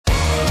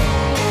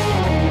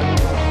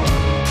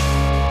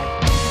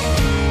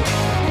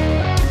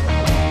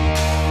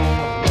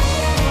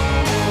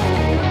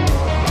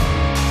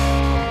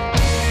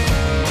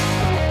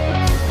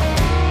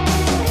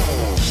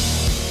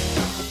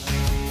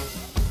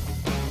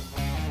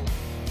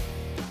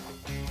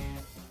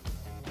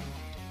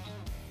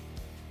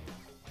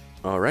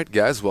All right,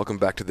 guys, welcome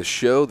back to the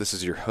show. This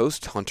is your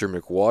host, Hunter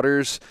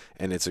McWaters,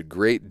 and it's a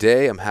great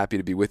day. I'm happy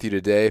to be with you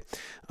today.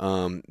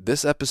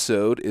 This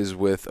episode is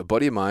with a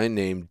buddy of mine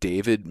named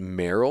David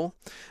Merrill.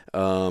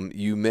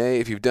 You may,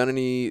 if you've done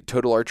any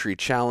total archery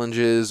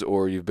challenges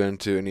or you've been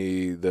to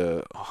any of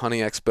the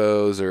hunting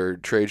expos or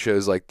trade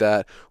shows like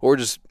that, or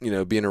just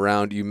being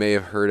around, you may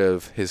have heard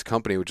of his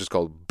company, which is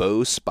called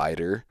Bow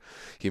Spider.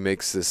 He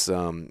makes this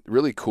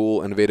really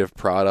cool, innovative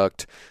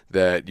product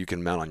that you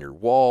can mount on your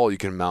wall, you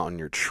can mount on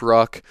your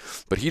truck,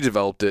 but he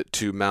developed it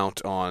to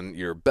mount on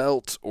your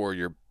belt or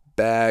your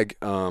bag.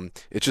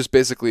 It's just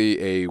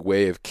basically a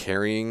way of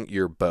carrying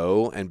your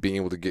bow and being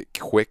able to get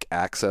quick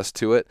access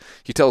to it.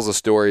 He tells a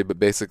story, but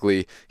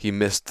basically he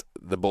missed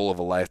the bull of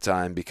a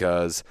lifetime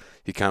because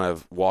he kind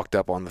of walked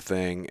up on the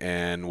thing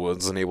and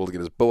wasn't able to get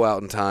his bow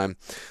out in time.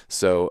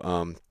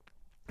 So,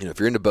 if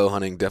you're into bow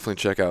hunting,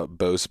 definitely check out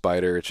Bow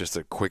Spider. It's just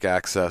a quick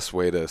access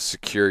way to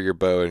secure your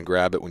bow and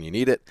grab it when you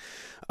need it.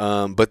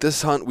 But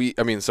this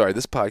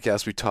this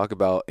podcast, we talk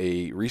about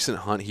a recent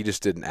hunt he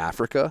just did in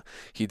Africa.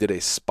 He did a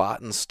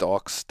spot and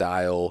stalk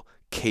style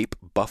Cape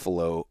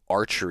Buffalo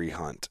archery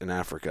hunt in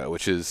Africa,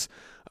 which is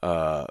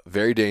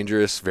very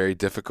dangerous, very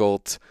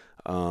difficult,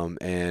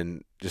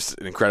 and just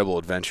an incredible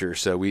adventure.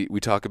 So we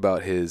talk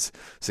about his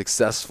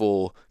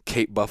successful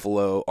Cape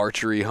Buffalo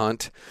archery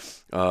hunt.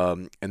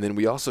 And then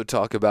we also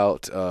talk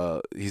about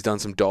he's done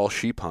some Dall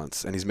sheep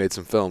hunts and he's made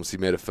some films. He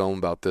made a film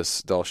about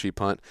this Dall sheep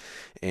hunt,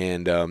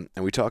 and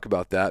we talk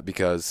about that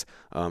because,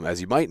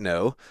 as you might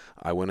know,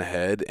 I went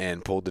ahead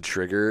and pulled the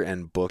trigger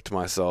and booked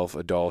myself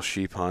a Dall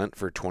sheep hunt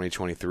for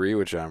 2023,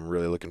 which I'm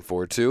really looking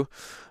forward to.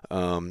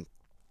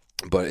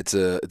 But it's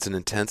an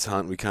intense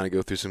hunt. We kind of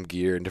go through some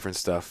gear and different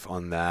stuff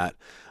on that.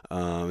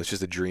 It's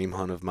just a dream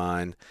hunt of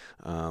mine.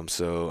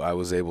 So I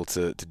was able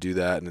to do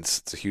that, and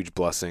it's a huge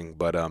blessing.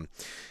 But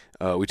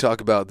we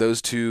talk about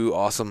those two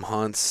awesome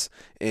hunts,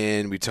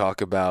 and we talk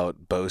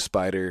about Bow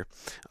Spider.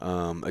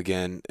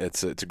 Again,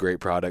 it's a great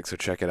product, so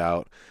check it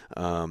out.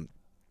 And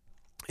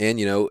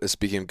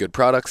speaking of good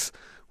products,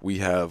 we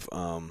have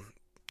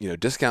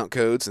discount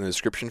codes in the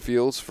description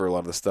fields for a lot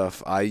of the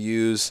stuff I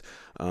use.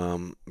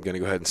 I'm going to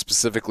go ahead and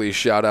specifically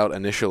shout out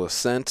Initial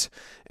Ascent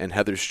and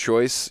Heather's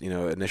Choice.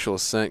 Initial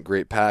Ascent,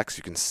 great packs.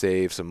 You can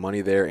save some money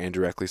there and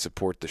directly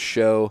support the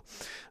show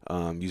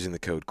using the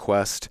code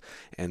QUEST.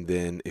 And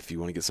then if you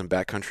want to get some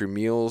backcountry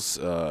meals,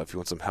 if you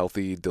want some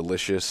healthy,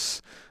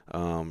 delicious,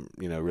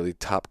 really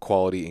top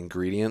quality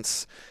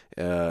ingredients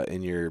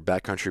in your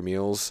backcountry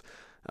meals,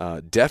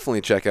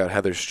 definitely check out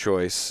Heather's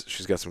Choice.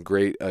 She's got some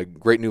great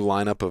new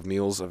lineup of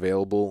meals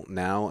available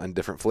now and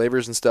different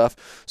flavors and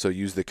stuff. So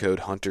use the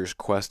code Hunter's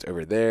Quest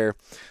over there,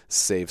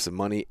 save some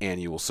money,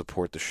 and you will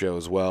support the show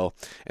as well.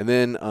 And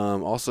then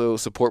also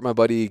support my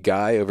buddy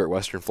Guy over at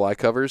Western Fly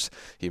Covers.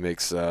 He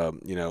makes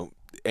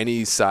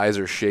any size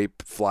or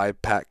shape fly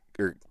pack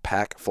or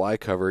pack fly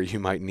cover you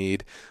might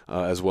need,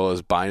 as well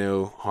as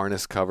bino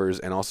harness covers.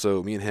 And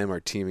also me and him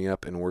are teaming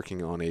up and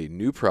working on a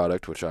new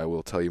product, which I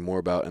will tell you more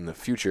about in the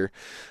future.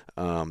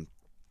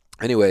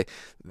 Anyway,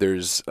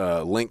 there's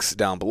links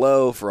down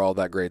below for all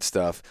that great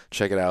stuff.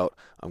 Check it out.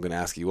 I'm going to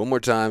ask you one more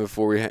time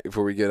before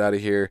we get out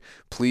of here.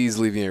 Please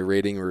leave me a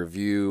rating or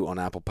review on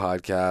Apple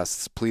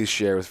Podcasts. Please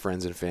share with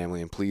friends and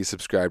family, and please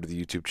subscribe to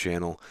the YouTube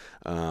channel.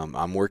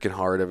 I'm working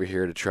hard over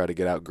here to try to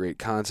get out great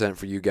content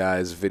for you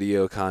guys,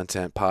 video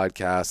content,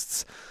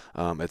 podcasts,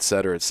 et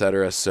cetera, et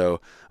cetera.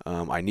 So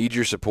I need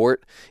your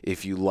support.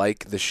 If you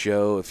like the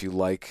show, if you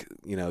like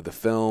the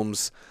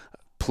films,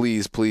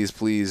 please,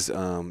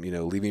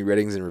 leave me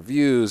ratings and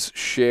reviews,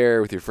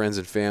 share with your friends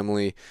and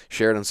family,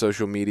 share it on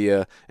social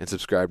media, and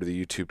subscribe to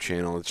the YouTube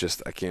channel. It's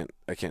just, I can't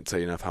tell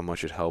you enough how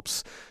much it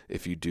helps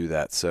if you do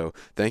that. So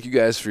thank you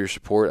guys for your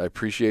support. I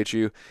appreciate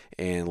you.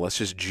 And let's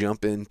just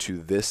jump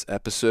into this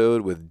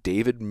episode with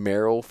David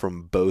Merrill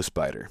from Bow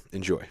Spider.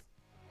 Enjoy.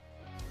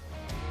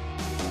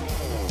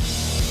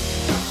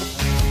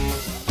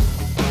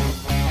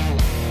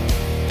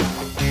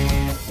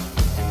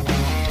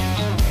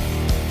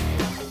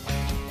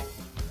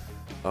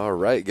 All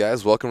right,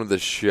 guys, welcome to the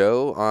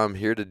show. I'm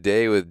here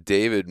today with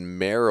David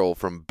Merrill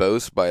from Bow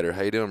Spider.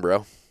 How you doing,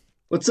 bro?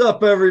 What's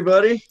up,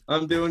 everybody?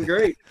 I'm doing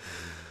great.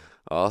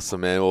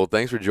 Awesome, man. Well,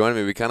 thanks for joining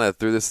me. We kind of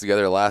threw this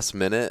together last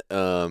minute.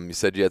 You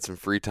said you had some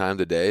free time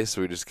today,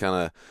 so we just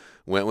kind of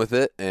went with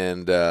it,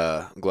 and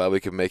I'm glad we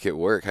could make it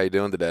work. How you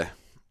doing today?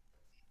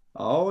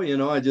 Oh,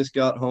 I just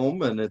got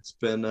home and it's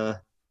been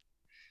a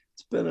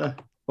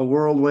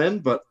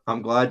whirlwind, but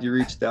I'm glad you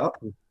reached out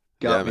and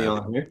Yeah, got me man.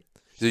 on here.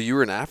 So you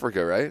were in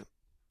Africa, right?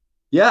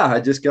 Yeah, I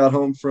just got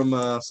home from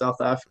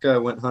South Africa. I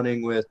went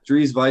hunting with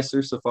Dries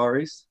Weiser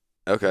Safaris,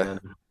 Okay. and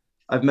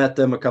I've met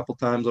them a couple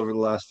times over the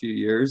last few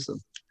years.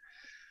 And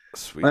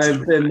Sweet, I've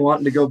sweet. been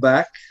wanting to go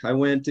back. I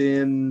went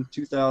in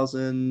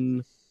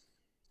 2000,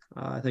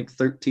 I think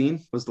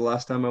 13 was the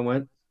last time I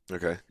went.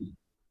 Okay.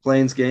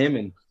 Plains game,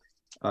 and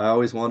I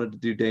always wanted to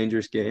do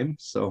dangerous game,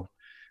 so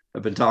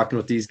I've been talking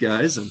with these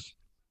guys, and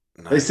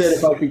they said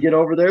if Nice. I could get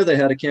over there, they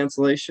had a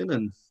cancellation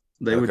and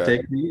they would Okay.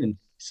 take me. And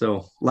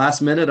so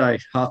last minute, I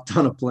hopped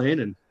on a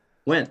plane and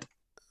went.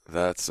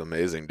 That's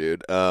amazing,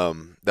 dude.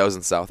 That was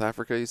in South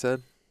Africa, you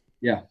said?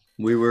 Yeah,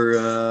 we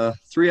were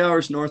 3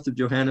 hours north of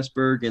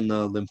Johannesburg in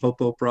the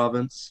Limpopo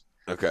province.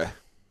 Okay.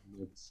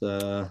 It's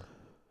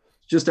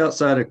just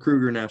outside of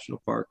Kruger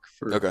National Park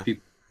for Okay.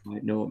 people who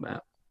might know a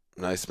map.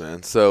 Nice,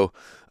 man. So,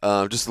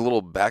 just a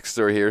little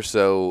backstory here.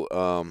 So,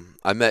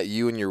 I met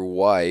you and your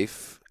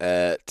wife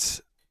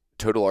at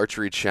Total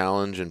Archery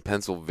Challenge in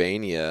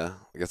Pennsylvania.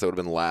 I guess that would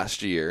have been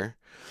last year.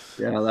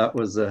 Yeah, that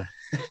was a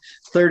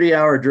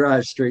 30-hour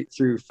drive straight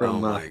through Oh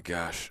from my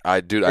gosh.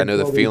 Dude, I know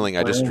the headquarters feeling.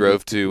 in I just Miami.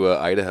 drove to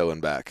Idaho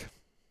and back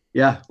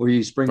Yeah, were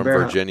you spring from bear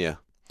hunt? Virginia.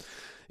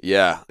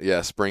 Yeah,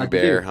 yeah, spring How'd you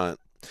bear do? hunt.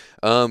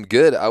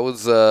 Good.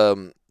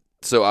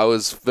 So I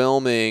was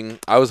filming.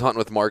 I was hunting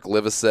with Mark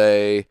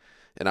Livesey,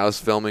 and I was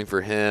filming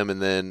for him,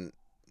 and then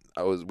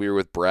we were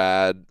with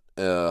Brad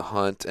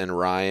Hunt and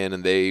Ryan,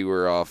 and they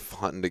were off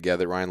hunting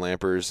together, Ryan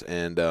Lampers,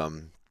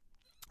 and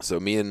so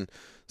me and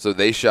so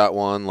they shot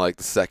one like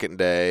the second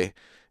day,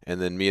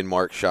 and then me and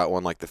Mark shot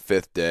one like the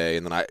fifth day,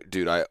 and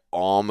then I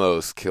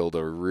almost killed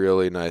a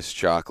really nice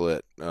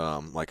chocolate,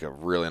 like a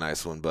really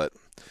nice one, but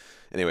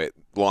anyway,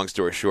 long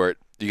story short,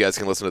 you guys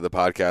can listen to the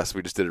podcast.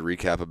 We just did a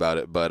recap about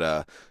it,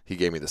 but he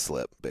gave me the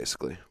slip,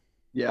 basically.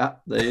 Yeah,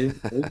 they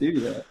do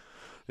that.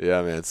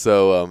 Yeah, man.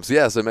 So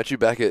I met you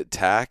back at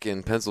TAC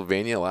in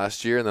Pennsylvania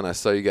last year, and then I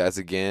saw you guys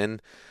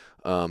again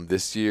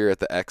this year at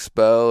the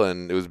expo,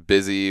 and it was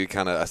busy.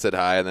 I said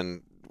hi, and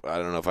then I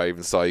don't know if I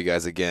even saw you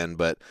guys again,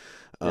 but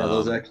Yeah,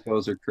 those um,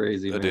 expos are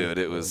crazy, man. dude,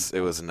 it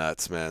was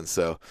nuts, man.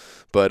 So,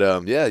 but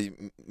yeah,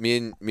 me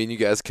and you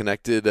guys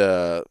connected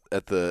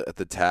at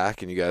the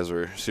TAC, and you guys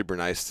were super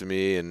nice to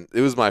me, and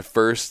it was my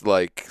first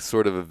like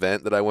sort of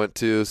event that I went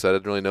to, so I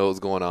didn't really know what was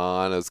going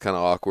on. It was kind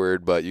of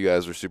awkward, but you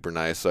guys were super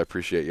nice, so I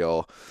appreciate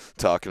y'all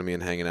talking to me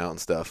and hanging out and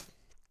stuff.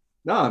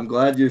 No, I'm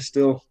glad you're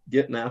still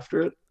getting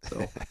after it.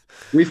 So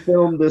we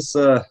filmed this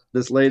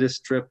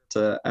latest trip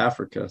to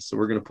Africa, so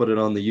we're gonna put it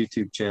on the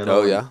YouTube Oh channel,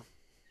 and yeah,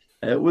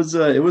 it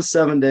was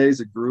 7 days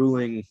of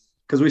grueling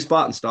because we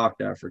spot and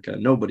stalked Africa.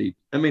 Nobody,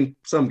 I mean,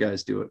 some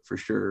guys do it for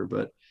sure,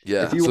 but if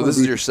yeah. you So want this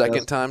to is be your second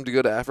successful, time to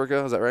go to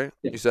Africa, is that right?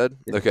 yeah, You said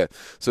yeah. okay.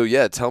 So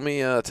yeah, tell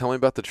me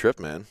about the trip,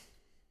 man.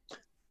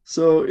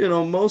 So,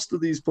 most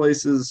of these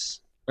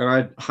places, or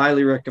I'd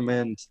highly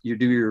recommend you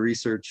do your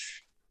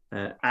research.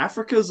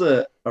 Africa's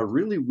a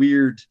really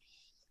weird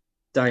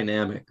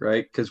dynamic,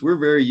 right? Because we're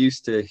very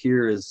used to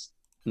here as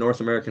North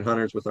American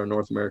hunters with our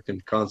North American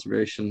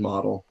conservation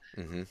model,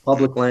 Hmm.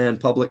 public land,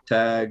 public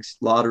tags,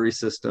 lottery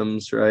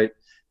systems, right?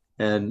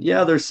 And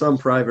yeah, there's some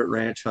private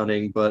ranch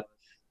hunting, but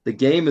the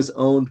game is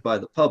owned by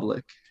the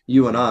public,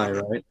 you and Hmm. I,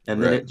 right?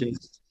 And then Right. it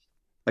just,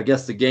 I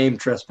guess the game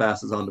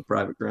trespasses onto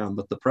private ground,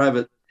 but the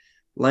private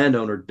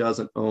landowner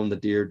doesn't own the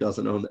deer,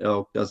 doesn't own the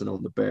elk, doesn't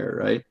own the bear,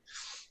 right?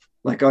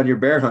 Like on your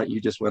bear hunt you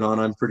just went on,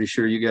 I'm pretty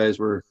sure you guys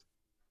were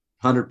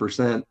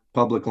 100%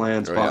 public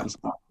land Oh spot yeah. and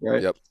stock,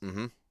 right? Yep.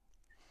 Hmm.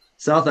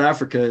 South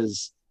Africa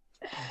is,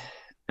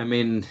 I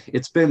mean,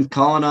 it's been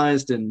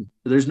colonized and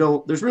there's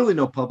really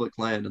no public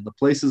land. And the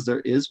places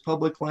there is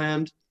public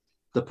land,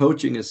 the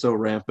poaching is so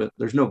rampant,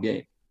 there's no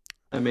game.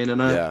 I mean,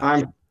 and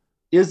Yeah.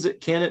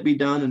 can it be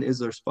done and is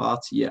there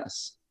spots?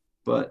 Yes.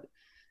 But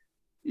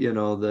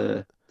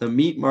the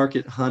meat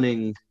market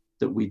hunting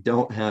that we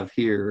don't have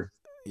here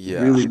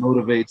Yeah. really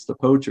motivates the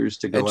poachers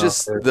to And go out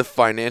just there. the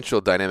financial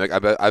dynamic.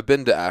 I've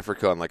been to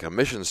Africa on like a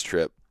missions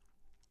trip,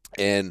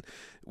 and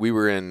we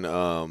were in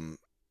I'm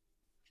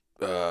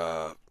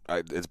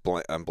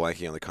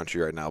blanking on the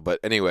country right now, but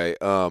anyway,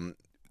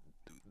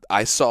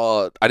 I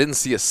didn't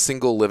see a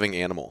single living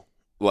animal,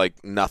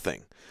 like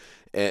nothing.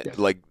 And Yeah.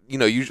 like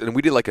usually, and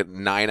we did like a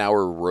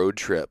 9-hour road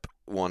trip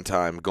one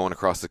time going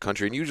across the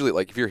country, and usually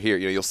like if you're here,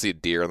 you'll see a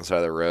deer on the side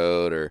of the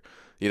road or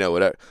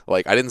whatever.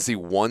 Like I didn't see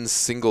one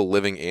single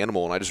living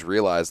animal, and I just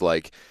realized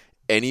like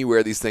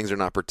anywhere these things are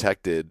not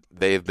protected,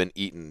 they have been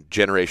eaten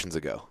generations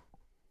ago.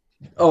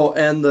 Oh,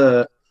 and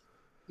the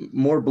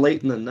more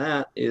blatant than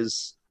that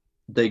is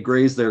they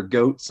graze their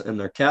goats and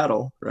their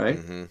cattle, right?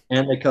 Hmm.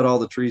 And they cut all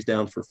the trees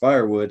down for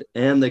firewood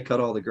and they cut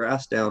all the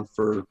grass down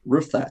for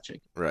roof thatching,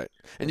 Right.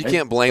 And you right?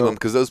 can't blame them So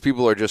because those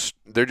people are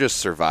they're just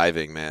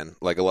surviving, man.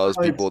 Like a lot of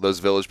those it's people, those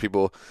village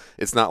people,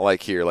 it's not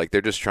like here. Like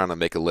they're just trying to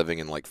make a living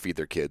and like feed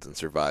their kids and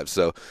survive.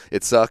 So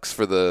it sucks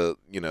for the,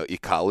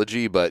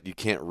 ecology, but you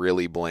can't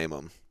really blame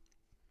them.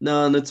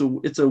 no, and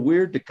it's a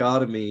weird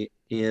dichotomy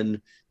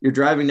in you're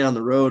driving down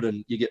the road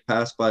and you get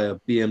passed by a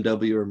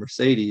BMW or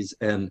Mercedes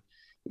and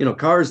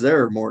cars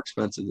there are more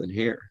expensive than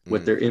here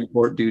with Mm, their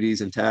import duties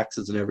and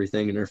taxes and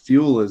everything and their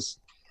fuel is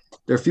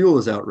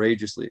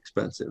outrageously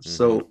expensive. mm-hmm.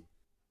 So,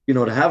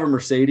 to have a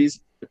Mercedes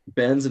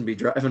Benz and be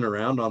driving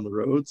around on the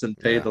roads and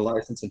pay Yeah. the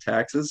license and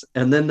taxes,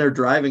 and then they're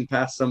driving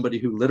past somebody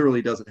who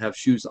literally doesn't have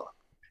shoes on,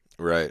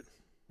 Right.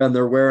 and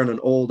they're wearing an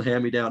old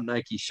hand-me-down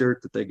Nike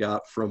shirt that they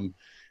got from,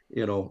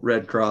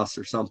 Red Cross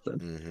or something.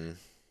 Mm-hmm.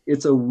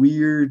 It's a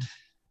weird,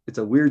 it's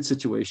a weird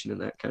situation in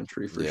that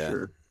country for Yeah.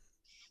 sure.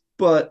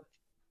 But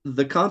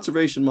the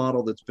conservation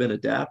model that's been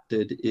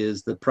adapted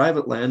is the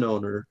private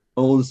landowner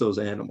owns those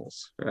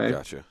animals, right?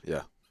 Gotcha.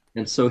 Yeah.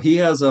 And so he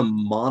has a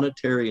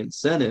monetary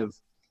incentive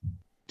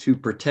to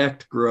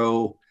protect,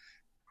 grow,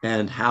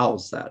 and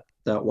house that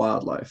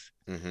wildlife.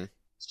 Hmm.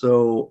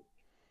 So,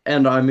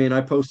 and I mean,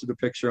 I posted a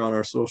picture on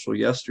our social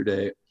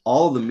yesterday.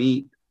 All the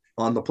meat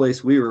on the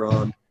place we were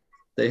on,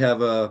 they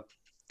have a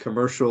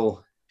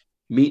commercial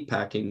meat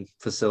packing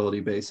facility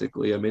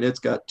basically. I mean, it's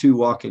got two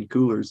walk-in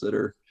coolers that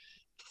are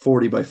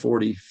 40 by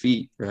 40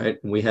 feet, right?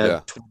 And we had Yeah.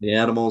 20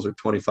 animals or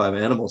 25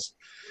 animals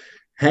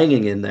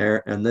hanging in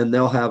there. And then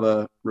they'll have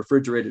a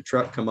refrigerated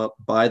truck come up,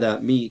 buy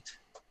that meat.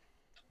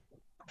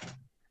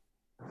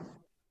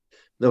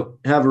 They'll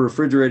have a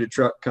refrigerated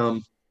truck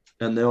come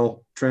and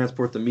they'll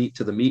transport the meat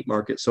to the meat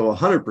market. So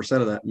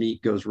 100% of that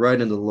meat goes right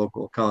into the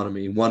local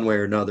economy one way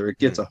or another.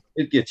 Hmm.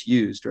 It gets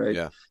used, right?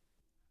 Yeah.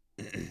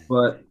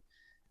 But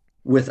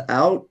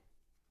without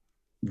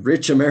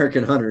rich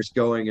American hunters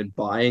going and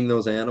buying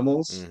those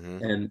animals,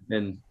 Hmm.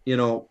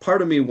 and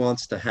part of me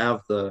wants to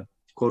have the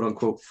quote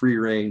unquote free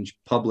range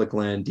public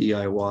land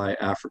DIY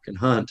African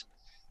hunt.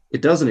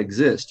 It doesn't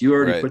exist. You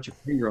already Right. put your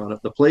finger on it.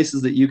 The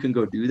places that you can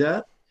go do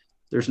that,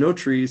 there's no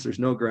trees, there's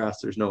no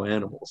grass, there's no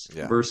animals.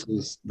 Yeah.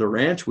 Versus the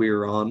ranch we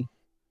were on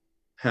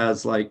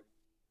has like,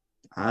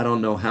 I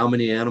don't know how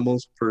many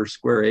animals per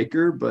square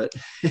acre, but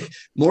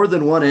more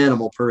than one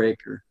animal per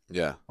acre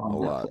Yeah. A on that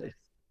lot. place.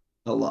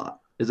 A lot.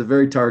 It's a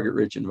very target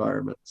rich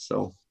environment.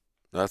 So,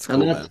 That's and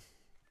cool, that's, man.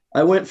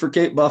 I went for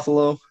Cape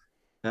Buffalo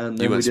and You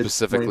then we went did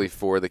specifically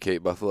for the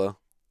Cape Buffalo?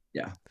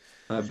 yeah.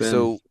 I've been,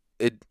 So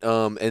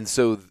and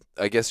so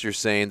I guess you're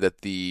saying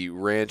that the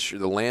ranch,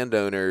 the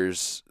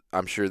landowners,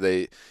 I'm sure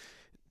they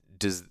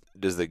does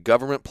the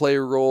government play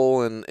a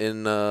role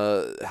in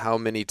how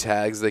many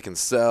tags they can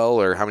sell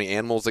or how many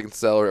animals they can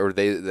sell, or are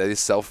they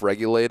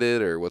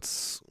self-regulated, or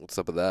what's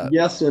up with that?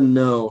 yes and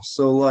no.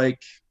 So,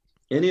 like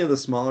any of the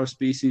smaller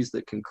species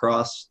that can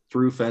cross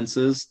through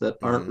fences that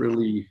aren't Hmm.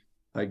 really,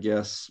 I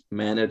guess,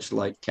 managed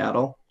like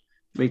cattle.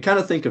 I mean, kind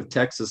of think of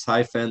Texas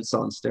high fence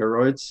on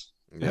steroids.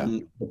 Yeah.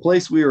 And the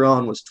place we were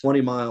on was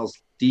 20 miles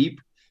deep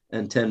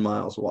and 10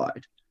 miles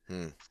wide.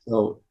 Hmm.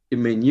 So, I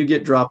mean, you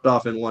get dropped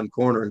off in one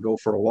corner and go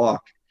for a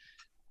walk.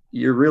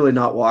 You're really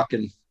not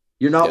walking,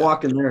 you're not Yeah.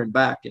 walking there and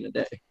back in a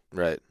day.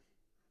 Right.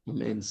 I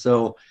mean,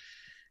 so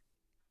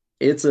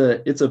it's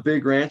a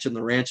big ranch, and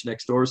the ranch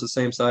next door is the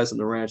same size, and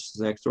the ranch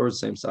next door is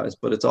the same size,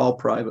 but it's all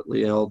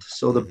privately held.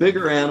 So the Hmm.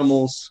 bigger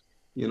animals,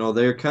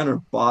 they're kind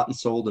of bought and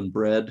sold and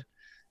bred.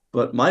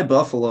 But my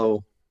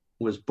buffalo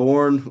was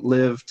born,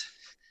 lived,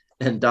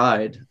 and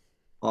died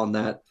on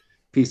that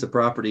piece of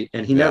property,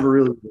 and he Yeah. never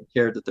really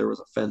cared that there was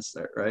a fence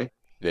there, right?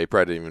 Yeah. You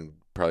probably didn't even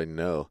probably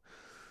know,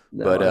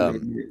 No, but I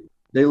mean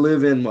they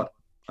live in what,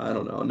 I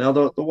don't know. Now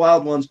the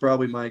wild ones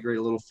probably migrate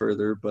a little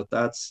further, but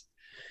that's,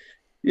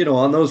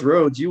 on those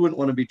roads, you wouldn't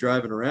want to be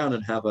driving around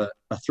and have a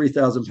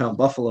 3,000 pound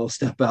buffalo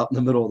step out in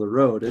the middle of the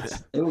road.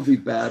 It would be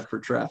bad for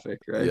traffic,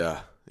 right?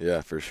 yeah,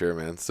 yeah, for sure,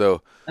 man.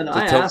 So And so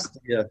I tell asked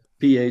the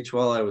PH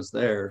while I was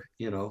there,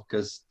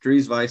 because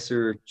Dries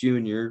Weiser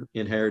Jr.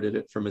 inherited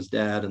it from his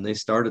dad, and they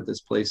started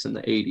this place in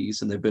the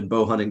 80s, and they've been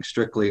bow hunting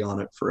strictly on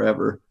it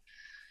forever.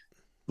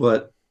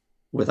 But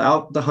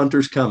without the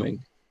hunters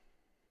coming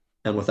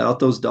and without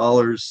those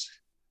dollars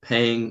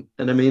paying,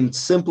 and I mean,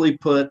 simply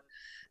put,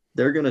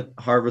 they're going to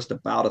harvest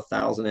about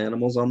 1,000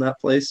 animals on that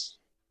place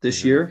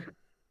this hmm year.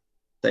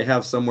 They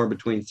have somewhere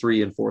between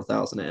 3,000 and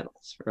 4,000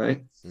 animals,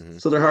 right? hmm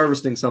So they're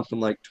harvesting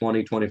something like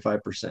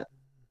 20-25%.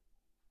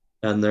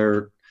 And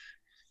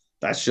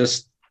that's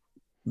just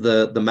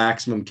the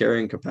maximum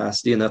carrying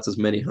capacity, and that's as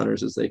many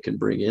hunters as they can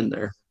bring in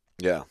there.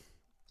 Yeah.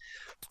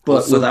 Well,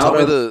 But so without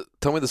a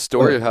tell me the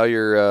story of how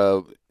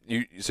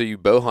you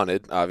bow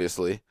hunted,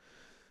 obviously.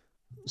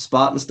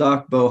 spot and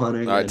stock bow All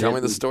hunting, right, and tell it me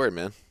the was story,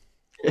 man.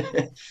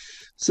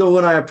 so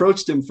when I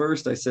approached him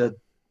first, I said,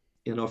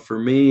 for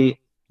me,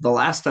 the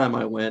last time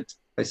I went,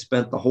 I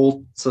spent the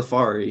whole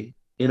safari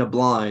in a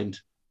blind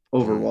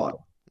over Mm, water.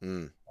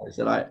 mm, I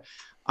said,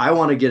 I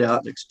want to get out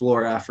and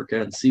explore Africa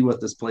and see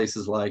what this place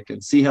is like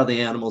and see how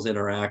the animals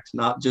interact,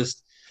 not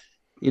just,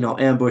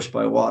 ambushed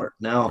by water.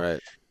 Now, right.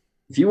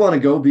 if you want to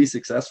go be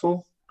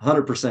successful,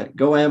 100%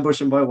 go ambush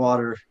them by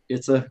water.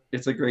 It's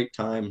a great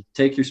time.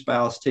 Take your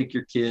spouse, take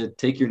your kid,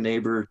 take your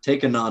neighbor,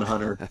 take a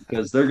non-hunter,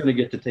 because they're going to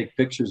get to take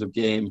pictures of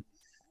game.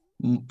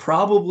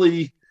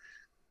 Probably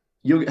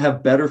you'll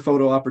have better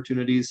photo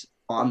opportunities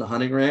on the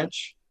hunting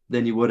ranch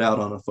than you would out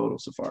on a photo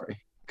safari.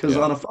 Because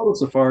Yeah. on a photo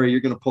safari, you're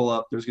going to pull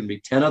up, there's going to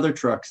be 10 other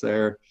trucks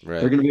there. They're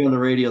Right. going to be on the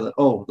radio that,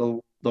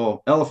 oh, the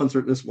elephants are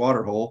at this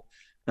water hole.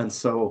 And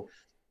so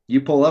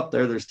you pull up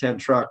there, there's 10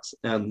 trucks,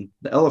 and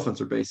the elephants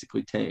are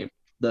basically tame.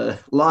 The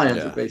lions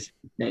are Yeah.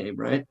 basically tame,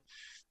 right?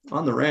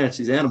 On the ranch,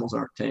 these animals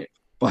aren't tame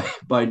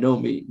by no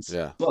means.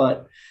 Yeah.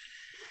 But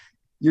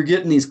you're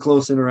getting these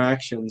close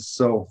interactions.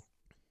 So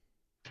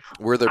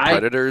Were there I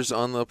predators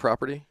on the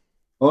property?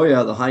 Oh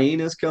yeah, the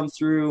hyenas come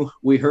through.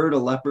 We heard a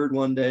leopard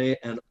one day,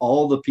 and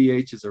all the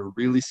PHs are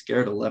really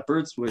scared of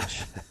leopards,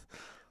 which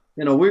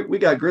we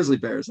got grizzly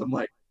bears. I'm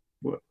like,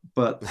 what?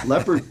 But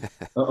leopard,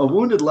 a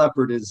wounded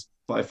leopard is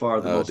by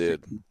far the Oh, most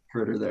dude. tricky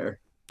critter there.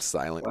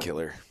 Silent But,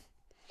 killer.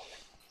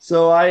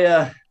 so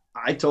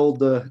I told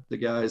the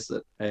guys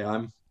that, hey,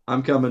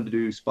 I'm coming to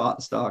do spot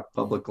and stock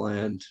public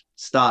land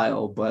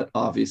style, but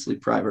obviously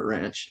private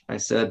ranch. I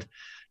said,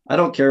 I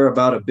don't care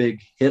about a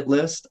big hit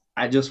list.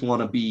 I just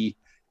want to be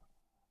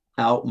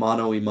out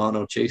mano a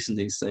mano chasing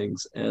these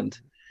things. And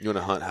You want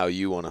to hunt how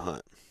you want to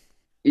hunt.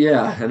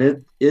 yeah,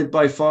 and it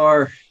by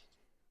far,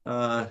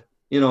 uh,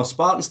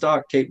 spot and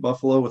stock Cape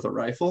Buffalo with a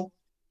rifle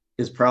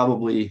is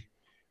probably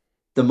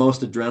the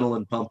most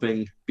adrenaline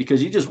pumping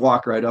because you just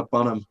walk right up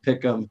on them,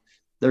 pick them.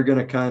 They're going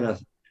to kind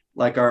of,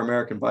 like our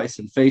American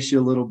bison, face you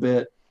a little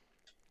bit,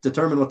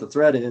 determine what the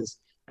threat is,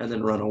 and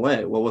then run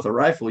away. Well, with a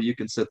rifle, you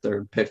can sit there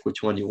and pick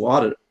which one you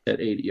want at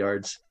 80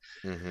 yards.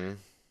 Mm-hmm.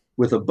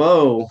 With a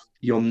bow,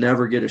 you'll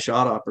never get a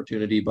shot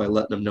opportunity by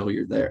letting them know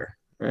you're there.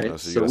 Oh, Right.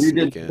 so you So got to we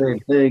did sneak the in. same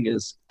thing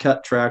is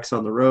cut tracks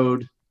on the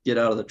road, get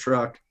out of the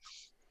truck,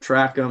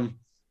 track them,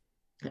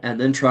 and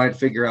then try and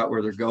figure out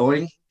where they're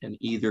going and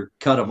either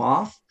cut them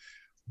off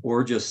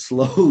or just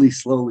slowly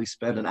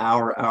spend an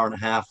hour, hour and a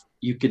half.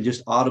 You can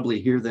just audibly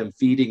hear them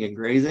feeding and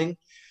grazing.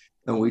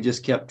 And we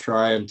just kept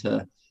trying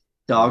to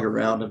dog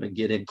around them and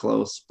get in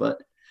close.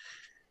 But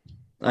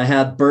I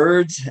had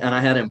birds and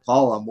I had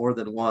impala more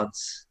than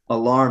once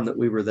alarm that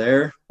we were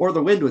there, or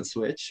the wind would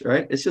switch,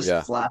 right? It's just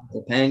Yeah. flat as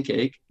a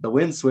pancake. The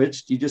wind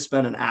switched. You just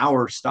spend an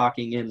hour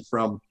stalking in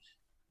from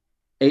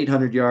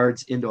 800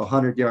 yards into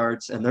 100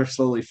 yards, and they're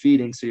slowly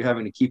feeding. So you're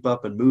having to keep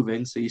up and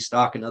moving. So you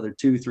stalk another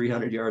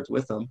 300 yards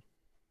with them.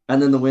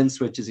 And then the wind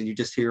switches and you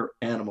just hear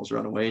animals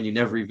run away and you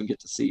never even get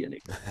to see any.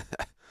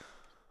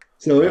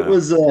 So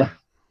Yeah.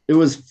 it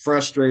was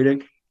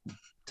frustrating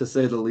to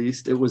say the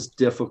least. It was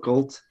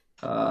difficult.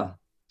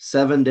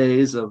 7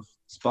 days of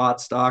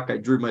spot stock. I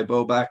drew my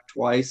bow back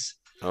twice.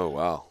 Oh,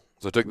 wow.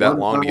 So it took that One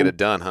long to get time, it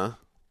done, huh?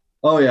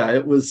 oh yeah,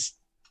 it was.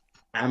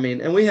 I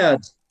mean, and we had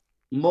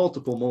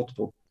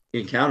multiple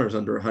encounters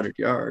under 100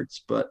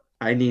 yards, but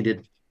I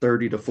needed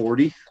 30 to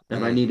 40,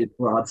 and I Mm. needed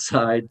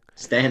broadside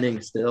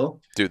standing still.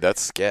 Dude,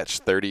 that's sketch.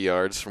 30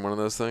 yards from one of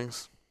those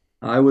things?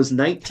 I was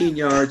 19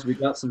 yards. We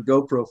got some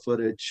GoPro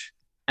footage.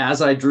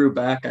 As I drew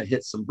back, I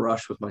hit some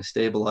brush with my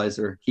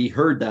stabilizer. He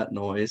heard that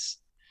noise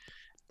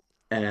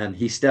and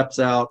he steps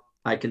out.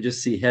 I can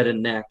just see head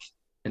and neck.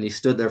 And he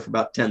stood there for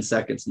about 10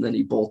 seconds and then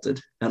he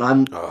bolted. And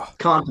I'm Oh,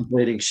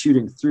 contemplating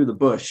shooting through the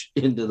bush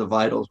into the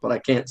vitals, but I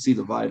can't see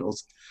the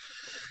vitals.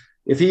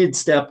 If he had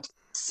stepped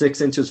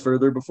 6 inches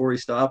further before he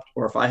stopped,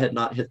 or if I had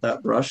not hit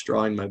that brush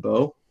drawing my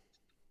bow,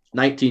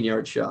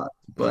 19-yard shot.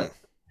 mm. But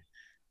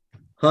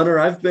Hunter,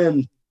 I've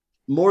been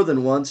more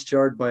than once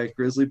charged by a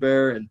grizzly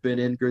bear and been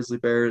in grizzly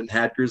bear and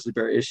had grizzly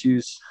bear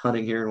issues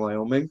hunting here in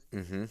Wyoming.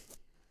 Mm-hmm.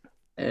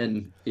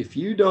 And if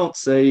you don't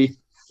say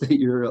that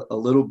you're a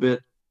little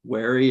bit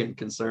wary and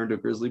concerned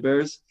of grizzly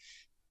bears,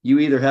 you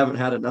either haven't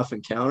had enough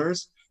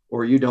encounters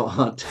or you don't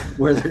hunt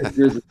where there's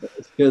grizzly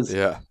bears. Because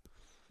Yeah.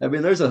 I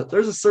mean, there's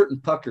a certain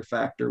pucker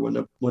factor when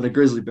a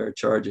grizzly bear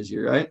charges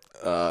you, right?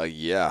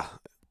 Yeah.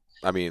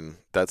 I mean,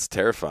 that's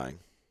terrifying.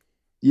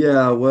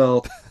 Yeah,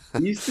 well,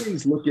 these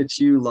things look at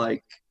you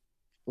like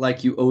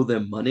you owe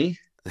them money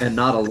and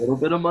not a little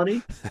bit of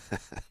money.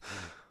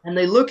 And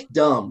they look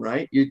dumb,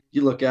 right? You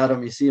look at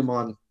them, you see them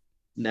on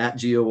Nat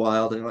Geo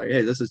Wild, and you're like,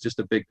 hey, this is just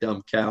a big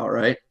dumb cow,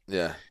 right?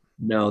 Yeah.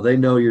 No, they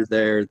know you're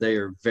there. They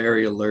are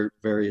very alert,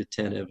 very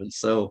attentive, and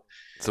so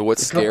So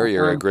what's a couple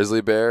scarier, a times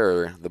grizzly bear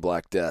or the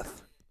Black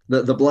Death?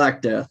 the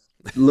Black Death.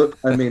 Look,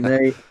 I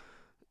mean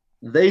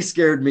they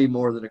scared me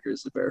more than a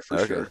grizzly bear for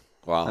Okay. sure.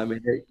 Wow. I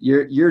mean,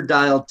 you're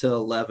dialed to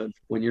 11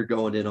 when you're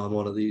going in on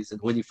one of these,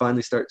 and when you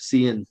finally start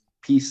seeing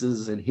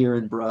pieces and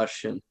hearing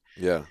brush and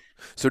Yeah.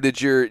 So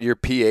did your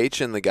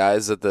PH and the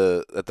guys at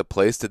the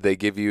place, did they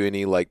give you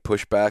any like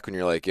pushback when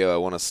you're like, yo, I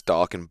want to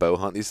stalk and bow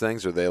hunt these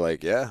things? Or they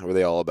like, yeah, were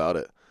they all about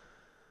it?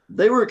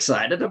 they were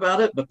excited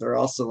about it, but they're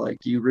also like,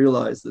 you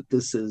realize that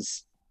this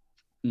is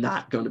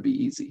not going to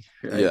be easy,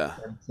 right? Yeah.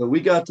 And so we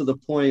got to the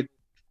point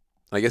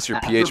I guess your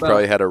after PH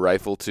probably about had a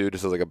rifle too,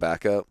 just as like a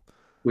backup.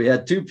 we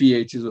had two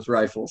PHs with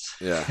rifles,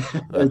 Yeah,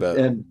 I and, bet.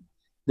 and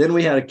then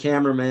we had a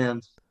cameraman,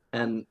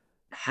 and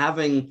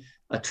having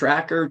a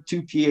tracker,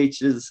 two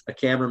PHs, a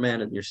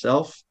cameraman, and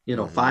yourself,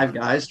 Mm-hmm. 5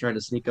 guys trying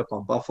to sneak up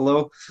on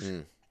buffalo.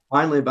 Mm.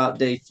 Finally, about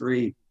day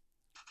 3,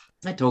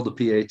 I told the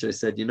PH, I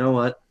said, you know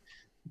what?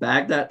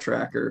 Bag that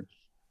tracker,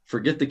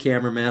 forget the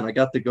cameraman. I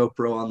got the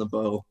GoPro on the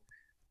bow.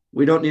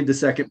 We don't need the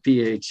second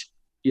PH.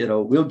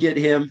 We'll get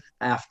him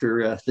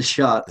after the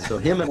shot. So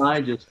him and I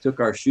just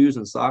took our shoes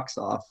and socks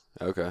off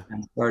Okay.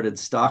 and started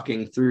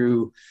stalking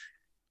through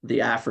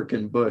the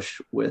African bush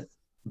with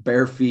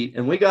bare feet.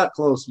 And we got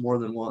close more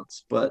than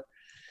once, but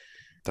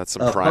That's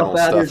some puff primal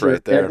stuff adders are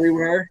right there.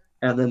 everywhere,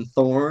 and then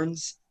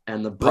thorns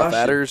and the Puff brush.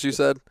 adders, you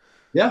said?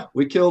 Yeah,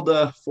 we killed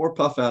 4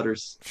 puff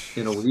adders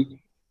in a week,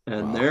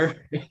 and Wow.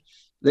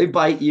 they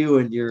bite you,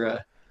 and you're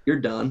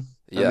done.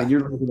 I mean, Yeah.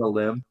 you're losing a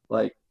limb.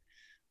 Like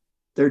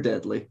they're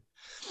deadly.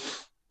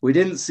 We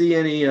didn't see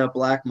any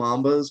black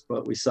mambas,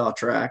 but we saw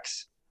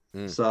tracks,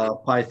 Mm. saw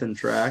python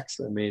tracks.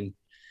 I mean,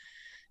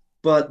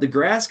 but the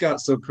grass got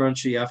so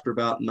crunchy after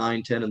about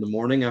 9, 10 in the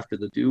morning after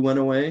the dew went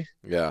away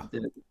Yeah.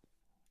 that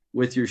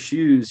with your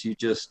shoes, you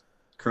just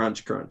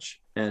crunch,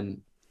 crunch.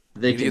 And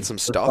You they need to get can some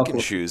the stocking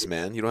buffalo. shoes,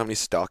 man. You don't have any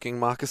stocking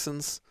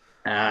moccasins?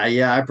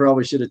 Yeah, I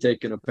probably should have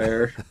taken a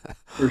pair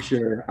for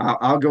sure.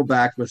 I'll go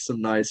back with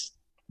some nice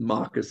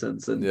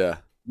moccasins. And Yeah.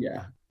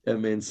 yeah, I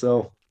mean,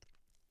 so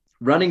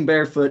running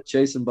barefoot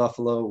chasing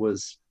buffalo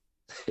was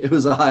it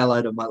was a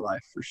highlight of my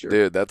life for sure.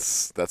 Dude,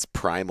 that's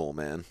primal,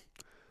 man.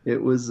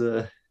 It was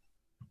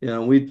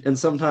we and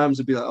sometimes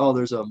it'd be like, oh,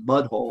 there's a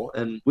mud hole,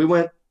 and we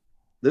went.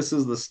 This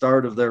is the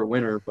start of their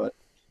winter, but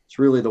it's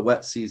really the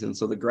wet season,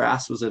 so the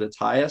grass was at its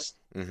highest,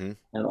 Mm-hmm.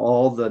 and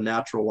all the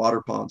natural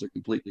water ponds are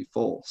completely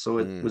full. So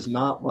it Mm, was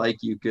not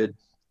like you could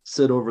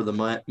sit over the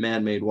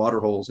man-made water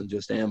holes and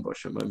just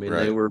ambush them. I mean,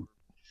 they right. were.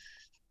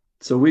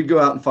 So we'd go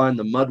out and find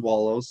the mud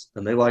wallows,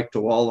 and they like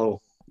to wallow,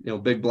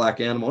 big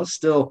black animal. It's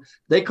still,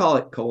 they call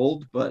it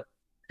cold, but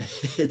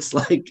it's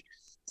like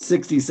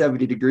 60,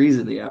 70 degrees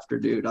in the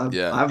afternoon.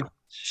 Yeah. I'm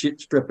shit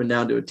stripping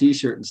down to a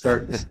t-shirt and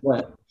starting to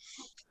sweat.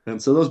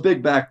 And so those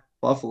big back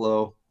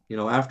buffalo,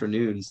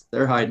 afternoons,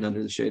 they're hiding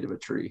under the shade of a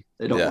tree.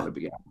 They don't Yeah. want to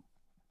be out.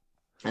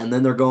 And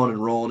then they're going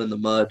and rolling in the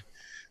mud.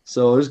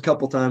 So there's a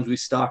couple times we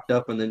stocked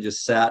up and then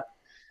just sat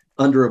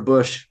under a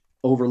bush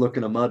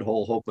overlooking a mud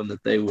hole, hoping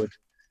that they would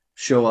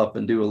show up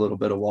and do a little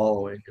bit of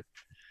wallowing.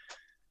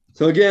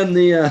 So again,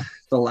 the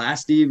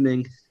last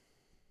evening,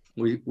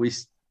 we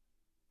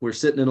we're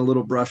sitting in a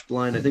little brush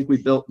blind. I think we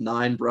built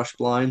 9 brush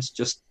blinds,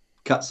 just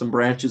cut some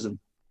branches and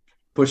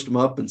pushed them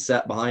up and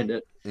sat behind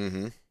it.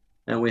 Mm-hmm.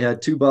 And we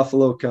had 2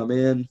 buffalo come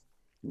in.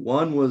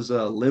 One was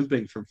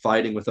limping from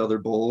fighting with other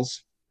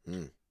bulls,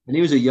 Mm. and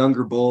he was a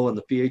younger bull. And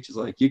the PH is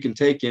like, you can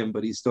take him,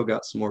 but he's still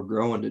got some more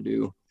growing to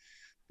do.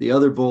 The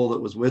other bull that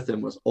was with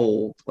him was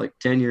old, like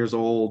 10 years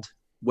old,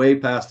 way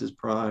past his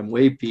prime,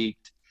 way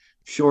peaked,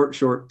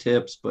 short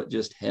tips, but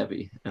just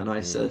heavy. And I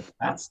Mm. said,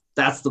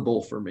 that's the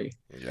bull for me.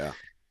 Yeah.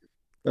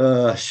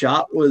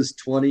 Shot was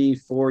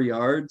 24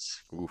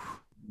 yards, Oof.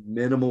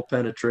 minimal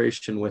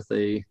penetration with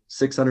a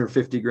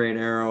 650 grain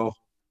arrow,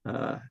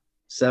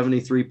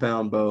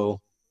 73-pound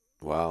bow,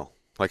 Wow.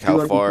 Like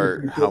how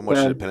far, 250 how foot much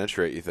did it pad,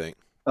 penetrate, you think?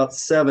 about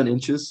 7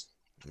 inches.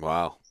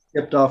 Wow.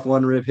 Tipped off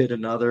one rib, hit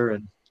another,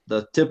 and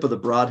the tip of the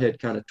broadhead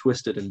kind of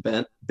twisted and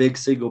bent. Big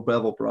single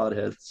bevel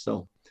broadhead.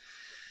 So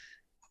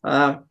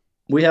uh,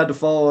 we had to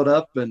follow it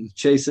up and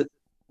chase it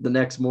the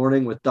next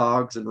morning with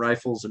dogs and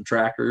rifles and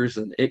trackers,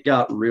 and it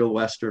got real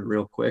western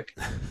real quick.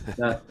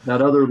 That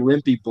other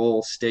limpy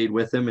bull stayed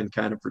with him and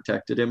kind of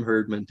protected him,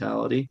 herd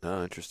mentality.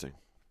 Oh, interesting.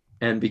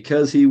 And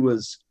because he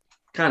was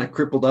kind of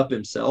crippled up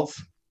himself,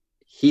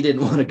 he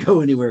didn't want to go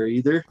anywhere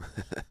either.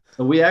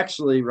 So we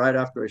actually, right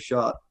after I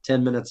shot,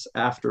 10 minutes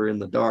after in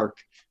the dark,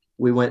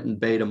 we went and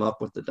bait him up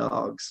with the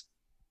dogs.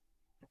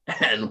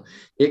 And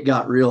it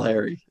got real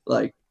hairy.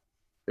 Like,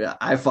 yeah,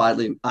 I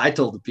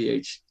told the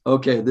PH,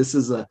 okay, this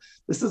is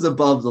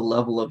above the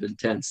level of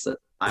intense that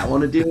I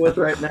want to deal with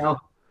right now.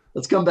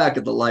 Let's come back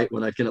at the light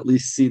when I can at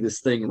least see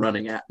this thing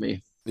running at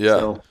me. Yeah.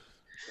 So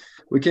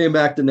we came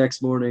back the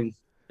next morning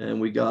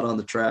and we got on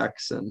the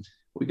tracks and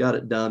we got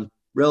it done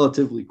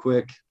relatively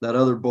quick. That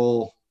other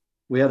bull,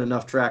 we had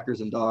enough trackers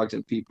and dogs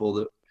and people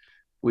that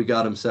we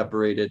got him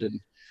separated and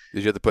Did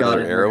you have to put got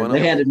another in there. arrow in And they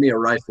him? handed me a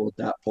rifle at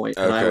that point,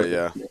 and I was Okay,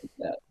 yeah.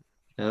 that.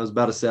 And it was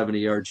about a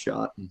 70-yard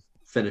shot and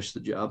finished the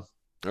job.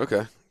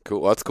 Okay.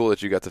 Cool. Well, that's cool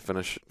that you got to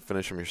finish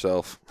him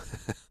yourself.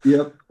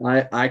 Yep.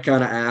 I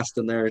kind of asked,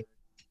 and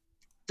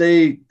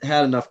they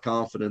had enough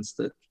confidence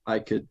that I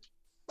could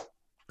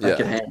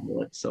Yeah.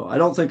 handle it. So I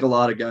don't think a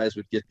lot of guys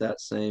would get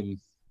that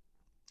same,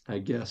 I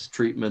guess,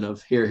 treatment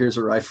of here's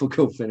a rifle,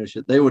 go finish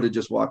it. They would have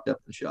just walked up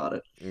and shot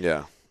it.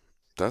 Yeah.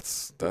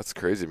 That's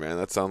crazy, man.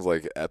 That sounds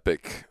like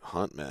epic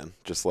hunt, man.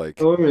 Just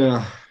like Oh yeah.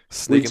 We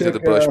sneaking through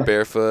took the bush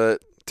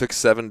barefoot. Took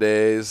 7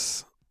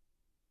 days.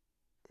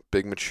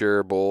 Big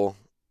mature bull.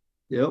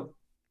 yep.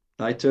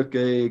 I took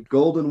a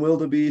golden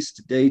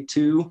wildebeest day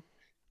 2.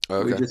 We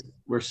Okay. just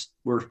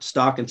we're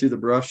stalking through the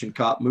brush and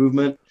caught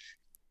movement.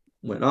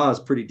 Went, oh, it's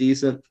pretty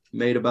decent.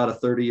 Made about a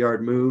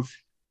 30-yard move.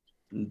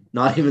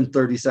 Not even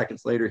 30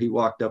 seconds later, he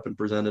walked up and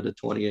presented a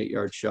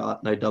 28-yard shot,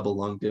 and I double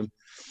lunged him.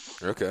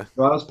 Okay.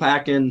 So I was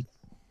packing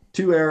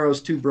 2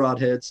 arrows, 2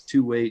 broadheads,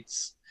 2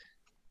 weights,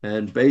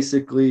 and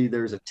basically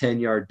there's a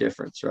 10-yard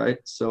difference, right?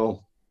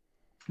 So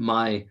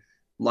my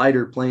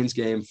lighter plains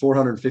game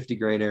 450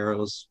 grain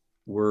arrows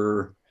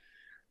were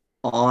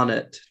on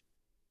at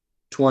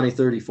 20,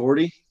 30,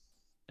 40,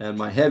 and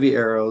my heavy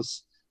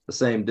arrows, the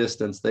same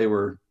distance, they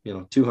were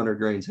 200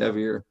 grains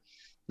heavier.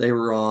 They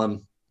were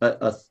on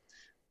at a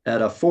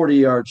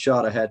 40-yard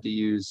shot. I had to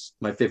use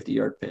my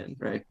 50-yard pin,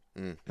 right?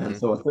 And Mm-hmm.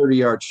 so a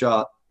 30-yard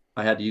shot,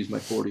 I had to use my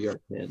 40-yard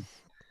pin.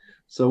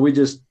 So we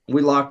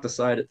locked the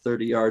sight at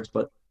 30 yards,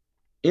 but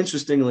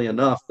interestingly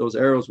enough, those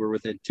arrows were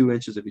within 2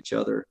 inches of each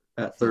other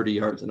at 30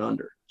 yards and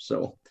under.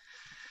 So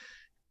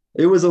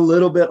it was a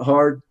little bit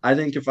hard. I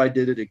think if I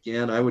did it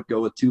again, I would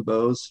go with 2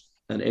 bows,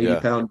 an 80 Yeah.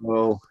 pound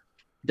bow,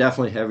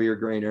 definitely heavier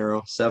grain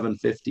arrow,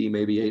 750,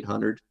 maybe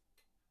 800.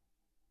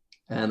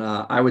 And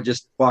I would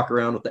just walk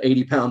around with the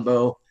 80-pound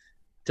bow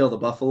till the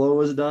buffalo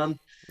was done.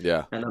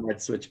 Yeah. And then I'd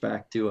switch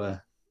back to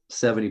a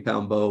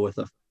 70-pound bow with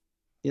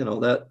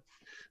that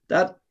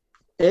that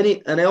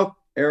an elk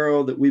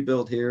arrow that we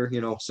build here,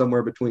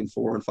 somewhere between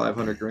 400 and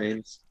 500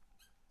 grains,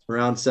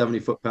 around 70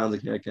 foot-pounds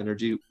of kinetic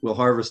energy, will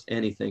harvest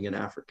anything in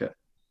Africa,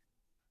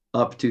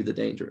 up to the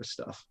dangerous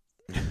stuff.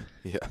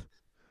 Yeah.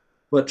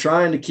 But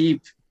trying to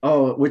keep,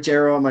 oh, which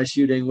arrow am I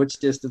shooting? Which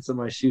distance am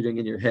I shooting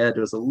in your head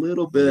was a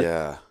little bit.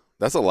 Yeah.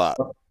 That's a lot.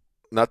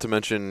 Not to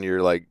mention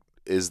you're like,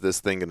 is this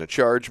thing going to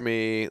charge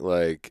me?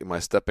 Like, am I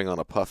stepping on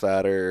a puff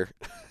adder?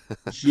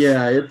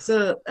 Yeah,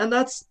 and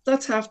that's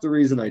half the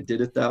reason I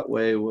did it that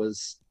way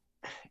was,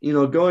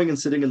 going and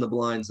sitting in the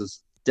blinds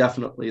is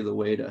definitely the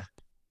way to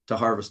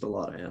harvest a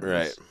lot of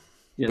Right. animals.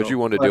 But you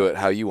want to do But it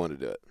how you want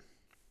to do it.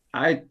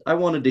 I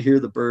wanted to hear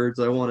the birds.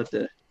 I wanted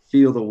to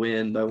feel the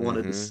wind. I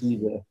wanted to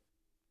Mm-hmm.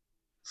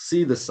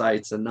 see the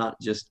sights and not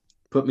just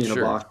put me in a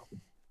Sure. box.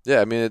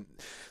 Yeah, I mean,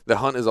 the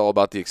hunt is all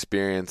about the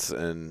experience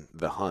and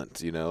the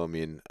hunt, I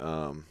mean,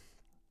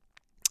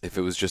 if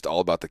it was just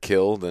all about the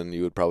kill, then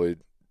you would probably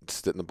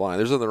sit in the blind.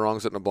 There's nothing wrong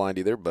with sitting in a blind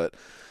either, but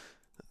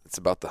it's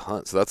about the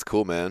hunt. So that's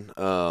cool, man.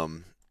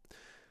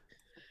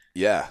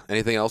 Yeah.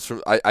 Anything else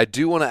from? I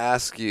do want to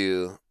ask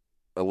you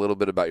a little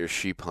bit about your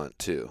sheep hunt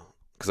too,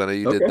 because I know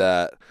you did Okay.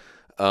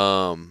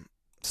 that.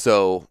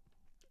 So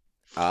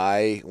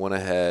I went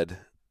ahead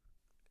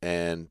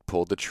and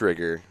pulled the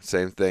trigger.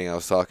 Same thing. I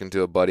was talking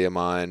to a buddy of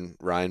mine,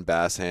 Ryan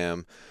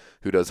Bassham,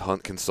 who does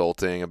hunt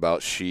consulting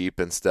about sheep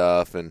and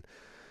stuff, and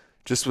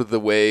just with the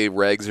way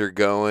regs are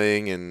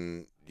going,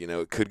 and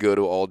it could go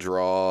to all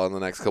draw in the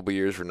next couple of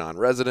years for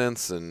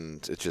non-residents,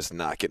 and it's just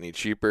not getting any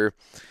cheaper.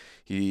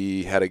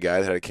 He had a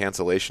guy that had a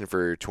cancellation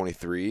for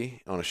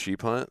 23 on a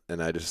sheep hunt,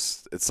 and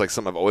it's like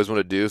something I've always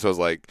wanted to do. So I was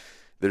like,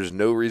 there's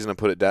no reason to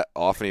put it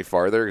off any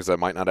farther because I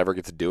might not ever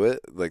get to do it.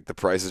 Like the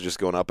price is just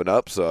going up and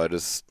up. So I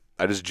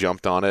just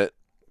jumped on it,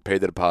 paid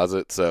the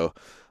deposit. So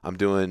I'm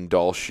doing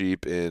Doll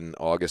sheep in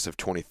August of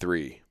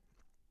 23.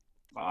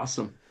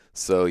 Awesome.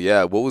 So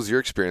yeah, what was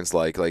your experience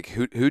like? Like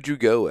who'd you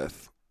go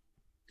with?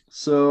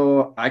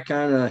 So I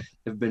kind of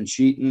have been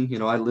cheating.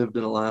 I lived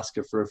in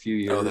Alaska for a few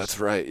Oh, years that's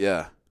right.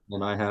 Yeah.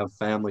 and I have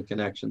family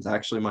connections.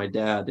 Actually, my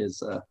dad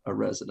is a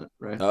resident,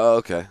 right? Oh,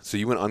 okay. So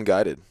you went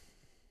unguided.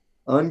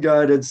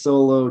 Unguided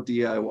solo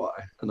DIY.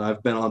 And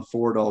I've been on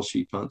 4 doll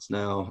sheep hunts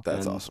now,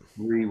 That's and awesome.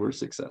 3 were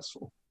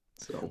successful.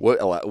 So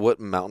What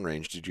mountain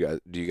range do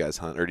you guys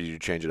hunt, or did you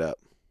change it up?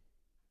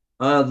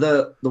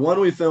 the one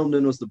we filmed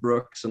in was the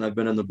Brooks, and I've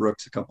been in the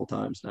Brooks a couple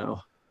times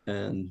now.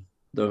 And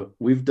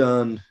we've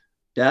done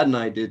Dad and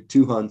I did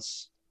 2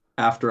 hunts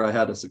after I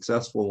had a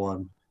successful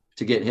one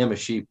to get him a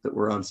sheep that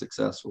were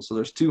unsuccessful. So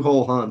there's 2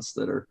 whole hunts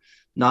that are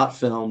not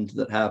filmed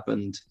that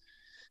happened,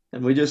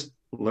 and we just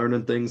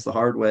learning things the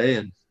hard way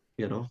and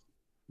you know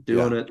Yeah.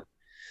 doing it.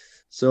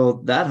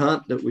 So that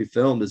hunt that we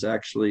filmed is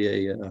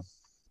actually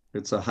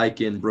it's a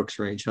hike in Brooks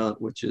Range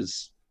hunt, which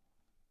is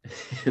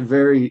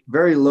very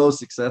very low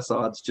success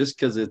odds, just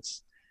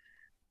because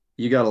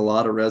you got a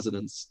lot of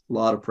residents, a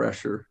lot of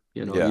pressure.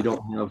 You Yeah.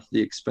 don't have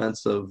the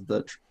expense of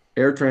the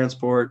air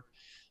transport.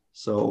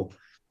 So,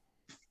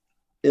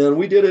 and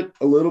we did it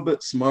a little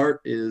bit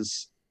smart.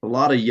 Is a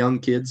lot of young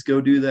kids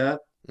go do that,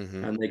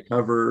 Mhm. and they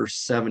cover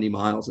 70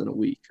 miles in a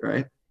week,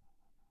 right?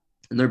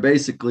 And they're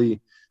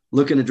basically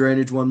looking at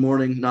drainage one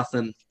morning,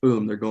 nothing,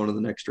 boom, they're going to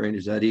the next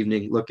drainage that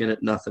evening, looking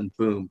at nothing,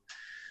 boom.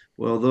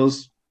 Well,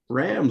 those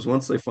rams,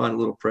 once they find a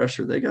little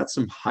pressure, they got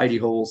some hidey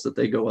holes that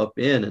they go up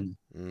in, and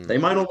Mm. they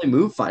might only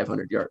move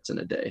 500 yards in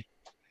a day.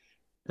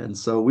 And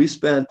so we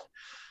spent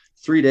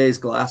 3 days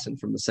glassing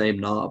from the same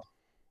knob,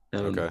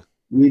 and Okay.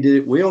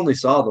 we only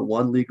saw the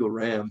one legal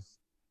ram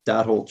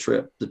that whole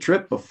trip. The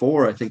trip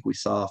before, I think we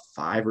saw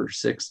 5 or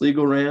 6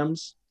 legal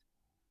rams,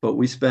 but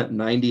we spent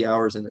 90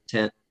 hours in a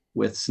tent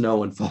with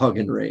snow and fog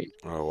and rain.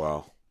 Oh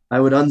wow. I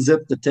would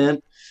unzip the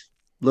tent,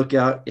 look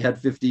out, you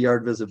had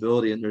 50-yard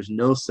visibility, and there's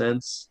no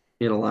sense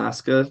in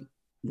Alaska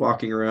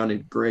walking around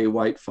in gray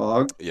white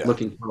fog Yeah.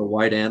 looking for a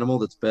white animal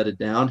that's bedded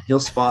down.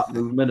 He'll spot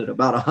movement at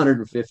about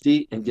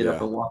 150 and get up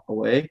Yeah. and walk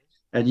away,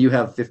 and you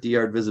have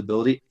 50-yard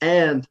visibility,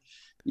 and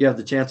you have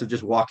the chance of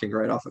just walking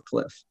right off a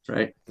cliff,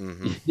 right?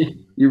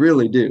 Mhm. You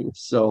really do.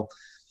 So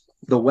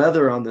the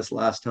weather on this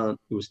last hunt,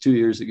 it was 2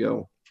 years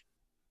ago,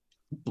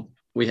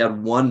 we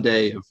had one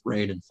day of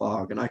rain and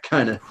fog, and I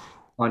kind of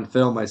on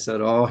film I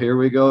said, "Oh, here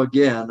we go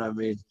again." I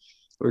mean,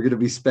 we're going to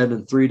be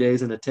spending 3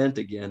 days in a tent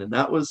again, and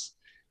that was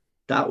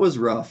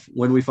rough.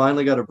 When we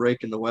finally got a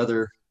break in the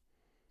weather,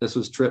 this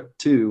was trip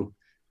 2.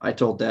 I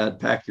told Dad,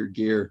 "Pack your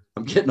gear.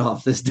 I'm getting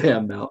off this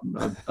damn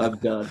mountain. I'm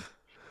done."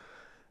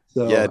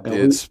 Yeah, So,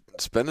 and dude.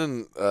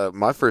 Spending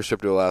my first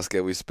trip to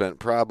Alaska, we spent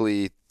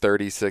probably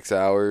 36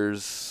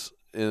 hours.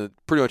 In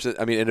pretty much,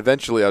 I mean, and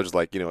eventually I was just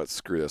like, you know what,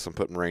 screw this. I'm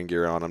putting rain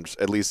gear on.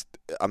 At least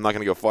I'm not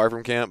gonna go far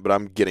from camp, but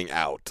I'm getting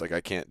out. Like I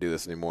can't do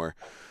this anymore.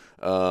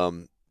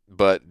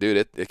 But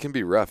dude, it can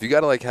be rough. You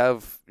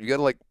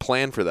gotta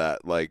plan for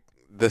that. Like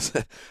this,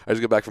 I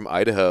just got back from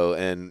Idaho,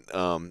 and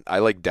I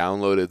like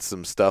downloaded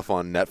some stuff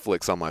on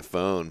Netflix on my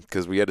phone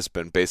because we had to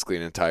spend basically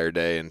an entire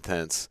day in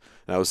tents,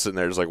 and I was sitting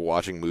there just like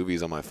watching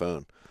movies on my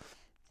phone.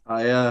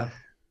 I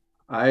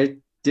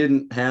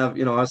didn't have,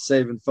 I was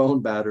saving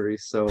phone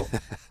batteries. So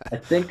I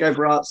think I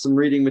brought some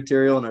reading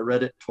material and I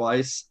read it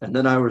twice. And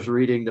then I was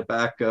reading the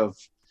back of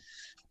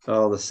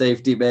the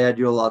safety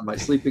manual on my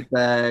sleeping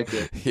bag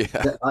and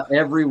Yeah.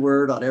 every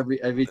word on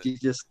every, I mean, you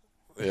just,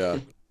 Yeah.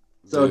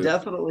 so Dude.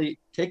 definitely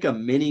take a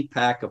mini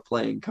pack of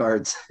playing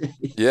cards.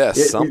 Yeah,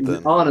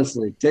 something.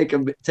 Honestly,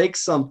 take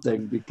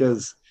something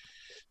because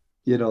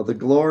the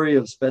glory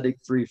of spending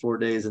 3-4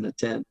 days in a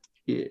tent.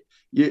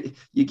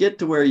 You get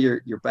to where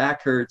your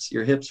back hurts,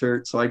 your hips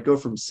hurt. So I'd go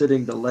from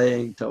sitting to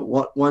laying to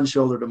one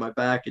shoulder to my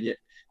back, and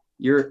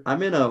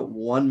I'm in a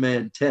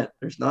one-man tent.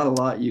 There's not a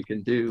lot you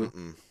can do,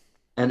 Mm-mm.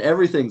 and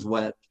everything's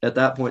wet at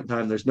that point in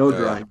time. There's no Oh yeah.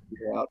 drying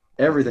gear out.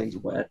 Mm-mm. Everything's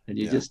wet, and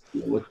you Yeah. just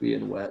deal with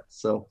being wet.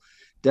 So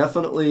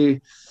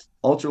definitely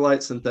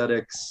ultralight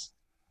synthetics,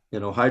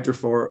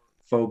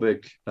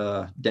 hydrophobic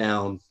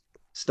down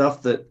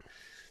stuff that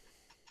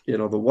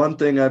the one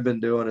thing I've been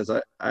doing is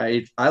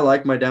I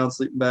like my down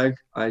sleeping bag.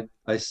 I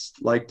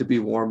like to be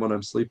warm when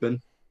I'm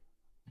sleeping,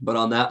 but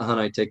on that hunt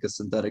I take a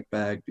synthetic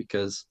bag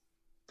because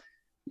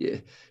yeah,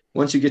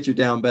 once you get your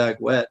down bag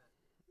wet,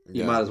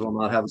 you Yeah. might as well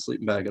not have a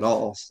sleeping bag at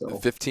all. So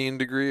 15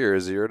 degree or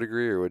 0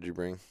 degree, or what'd you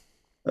bring?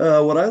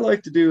 what I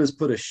like to do is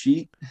put a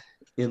sheet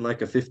in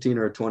like a 15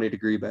 or a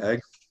 20-degree bag,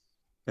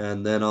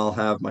 and then I'll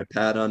have my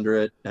pad under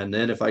it. And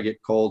then if I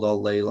get cold,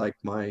 I'll lay like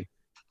my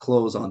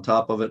clothes on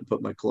top of it and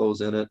put my clothes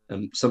in it.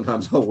 And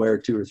sometimes I'll wear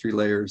 2 or 3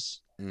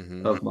 layers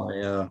Mm-hmm. of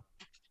my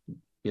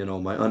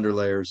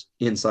underlayers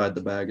inside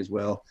the bag as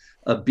well.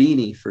 A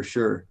beanie for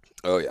sure,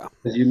 Oh yeah.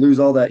 because you lose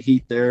all that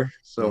heat there.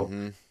 So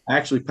Mm-hmm. I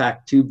actually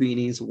packed 2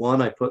 beanies.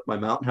 One I put my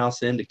mountain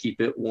house in to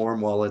keep it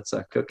warm while it's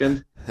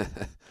cooking,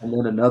 and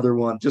then another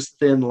one just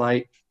thin,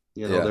 light.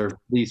 Yeah. They're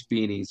these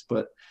beanies,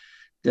 but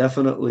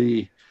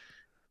definitely,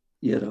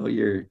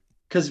 you're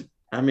because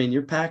I mean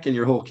you're packing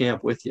your whole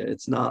camp with you.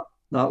 It's not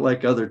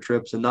like other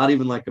trips, and not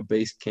even like a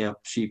base camp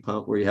sheep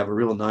hunt where you have a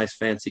real nice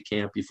fancy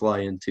camp you fly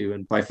into.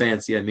 And by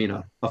fancy I mean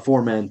a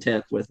 4-man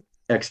tent with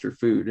extra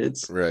food.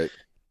 Right.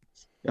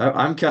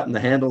 I'm cutting the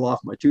handle off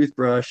my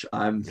toothbrush.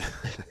 I'm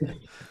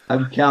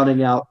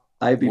counting out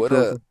What a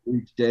ibuprofen for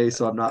each day,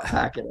 so I'm not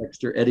packing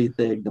extra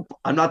anything.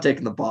 I'm not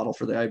taking the bottle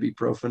for the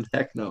ibuprofen.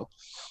 Heck no.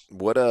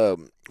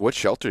 what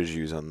shelters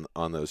you use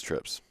on those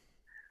trips?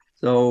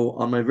 So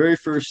on my very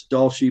first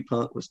Doll sheep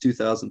hunt was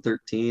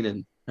 2013,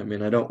 and I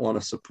mean I don't want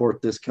to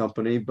support this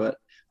company, but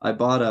I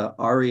bought a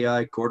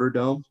REI quarter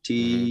dome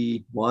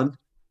Mm-hmm. T1.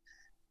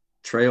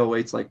 Trail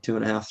weight's like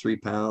 2.5, 3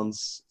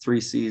 pounds, 3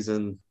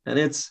 season, and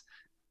it's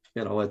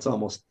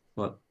almost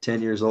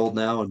 10 years old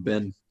now and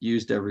been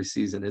used every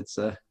season.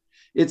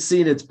 It's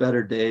seen its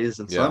better days,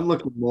 and so Yeah. I'm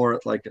looking more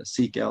at like a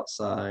Seek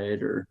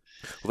Outside or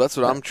Well, that's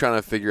what uh, I'm trying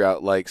to figure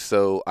out. Like,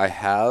 so I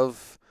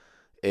have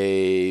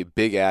a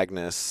Big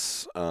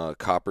Agnes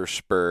copper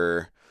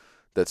spur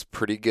that's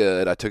pretty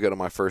good. I took it on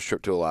my first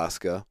trip to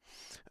Alaska.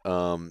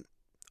 Um,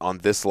 on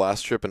this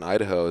last trip in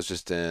Idaho, I was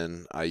just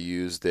in. I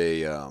used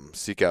a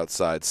Seek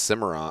Outside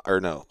Cimarron, or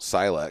no,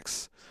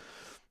 Silex,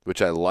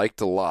 which I liked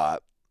a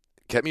lot.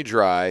 Kept me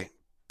dry.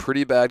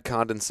 Pretty bad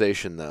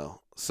condensation though.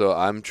 So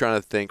I'm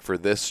trying to think for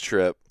this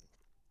trip,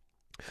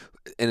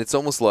 and it's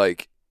almost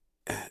like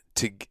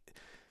to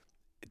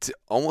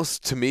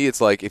almost to me,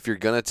 it's like if you're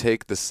gonna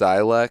take the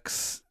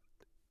Silex,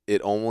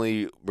 it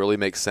only really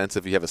makes sense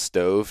if you have a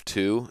stove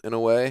too. In a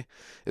way,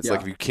 it's like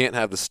yeah. if you can't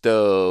have the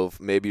stove,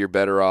 maybe you're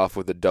better off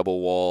with a double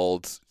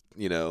walled.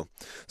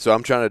 So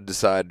I'm trying to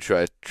decide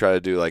try to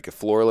do like a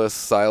floorless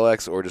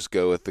Silex or just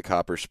go with the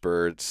copper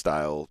spurred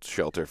style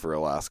shelter for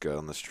Alaska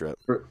on this trip.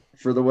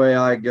 For the way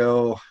I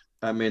go,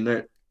 I mean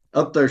they're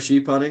up there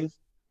sheep hunting.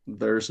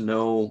 There's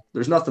nothing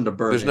to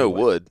burn There's no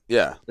anyway. wood.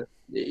 Yeah.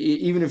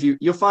 Even if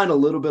you'll find a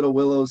little bit of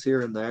willows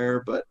here and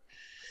there, but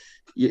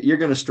you're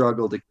going to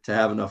struggle to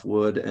have enough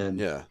wood. And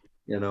Yeah.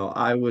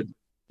 I would.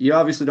 You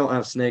obviously don't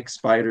have snakes,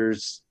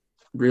 spiders,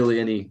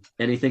 really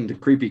anything to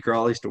creepy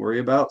crawlies to worry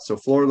about. So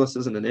floorless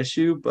isn't an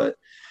issue, but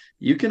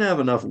you can have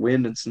enough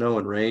wind and snow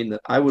and rain that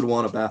I would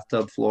want a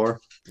bathtub floor,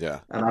 Yeah.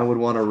 and I would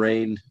want a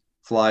rain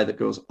fly that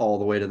goes all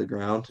the way to the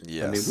ground. I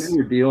mean, when Yes.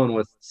 you're dealing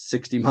with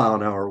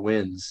 60-mile-an-hour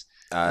winds,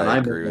 I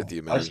and agree with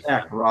you, I man.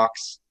 stacked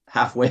rocks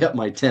halfway up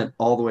my tent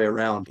all the way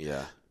around.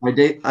 Yeah.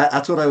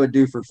 That's what I would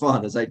do for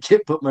fun. Is I'd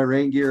put my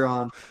rain gear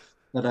on,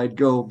 and I'd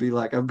go be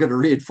like, I'm going to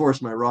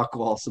reinforce my rock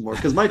wall some more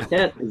because my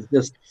tent is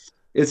just,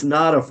 it's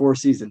not a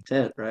 4-season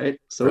tent, right?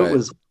 So it Right.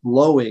 was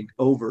blowing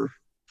over,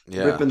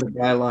 Yeah. ripping the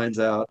guy lines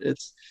out.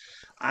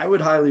 I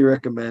would highly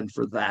recommend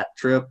for that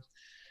trip,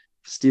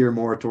 steer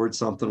more towards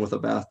something with a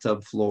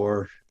bathtub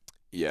floor,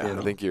 Yeah, you I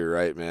know. think you're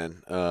right,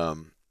 man.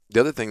 The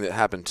other thing that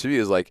happened too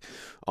is like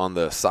on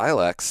the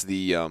Silex,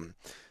 the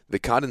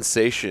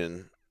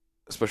condensation,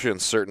 especially in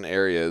certain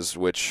areas,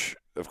 which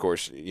of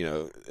course,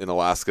 in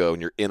Alaska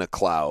when you're in a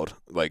cloud,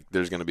 like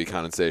there's going to be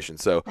condensation.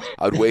 So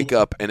I would wake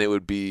up and it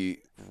would be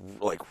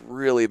like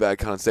really bad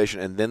condensation,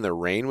 and then the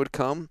rain would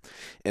come,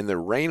 and the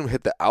rain would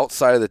hit the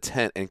outside of the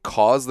tent and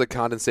cause the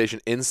condensation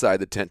inside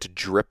the tent to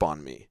drip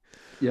on me.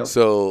 Yep.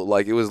 So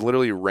like it was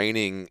literally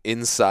raining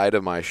inside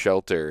of my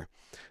shelter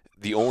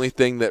the only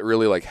thing that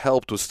really like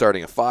helped was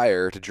starting a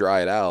fire to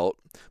dry it out.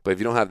 But if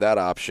you don't have that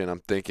option,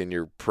 I'm thinking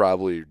you're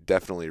probably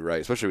definitely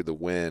right, especially with the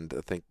wind.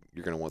 I think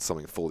you're going to want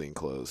something fully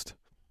enclosed.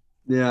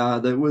 Yeah,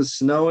 that was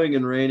snowing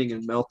and raining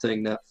and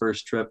melting that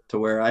first trip to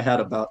where I had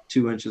about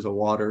 2 inches of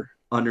water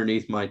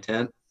underneath my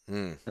tent.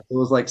 Mm. It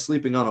was like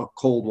sleeping on a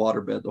cold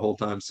water bed the whole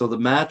time. So the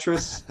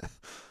mattress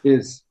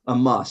is a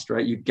must,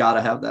 right? You've got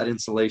to have that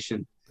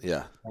insulation.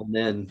 Yeah. And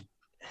then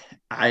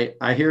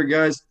I hear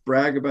guys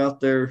brag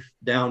about their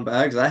down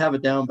bags. I have a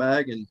down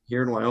bag, and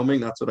here in Wyoming,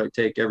 that's what I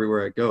take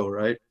everywhere I go,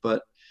 right?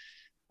 But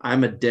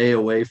I'm a day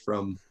away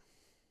from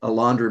a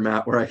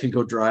laundromat where I can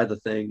go dry the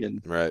thing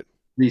and Right.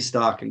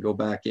 restock and go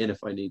back in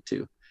if I need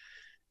to.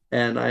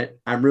 And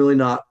I'm really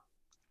not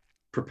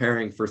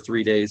preparing for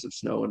 3 days of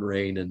snow and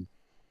rain. And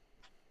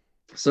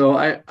so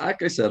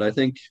like I said, I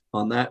think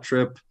on that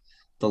trip,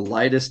 the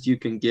lightest you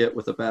can get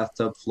with a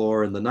bathtub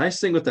floor. And the nice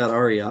thing with that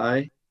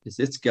REI is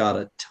it's got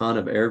a ton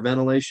of air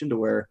ventilation to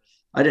where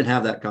I didn't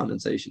have that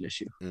condensation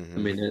issue. I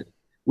Mm-hmm. mean,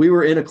 we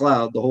were in a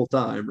cloud the whole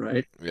time,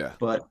 right? Yeah.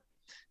 But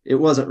it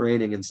wasn't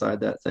raining inside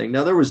that thing.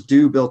 Now there was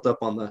dew built up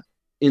on the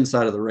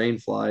inside of the rain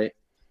fly,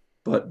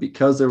 but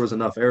because there was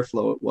enough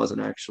airflow, it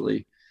wasn't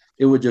actually.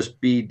 It would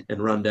just bead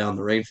and run down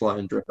the rain fly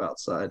and drip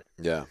outside.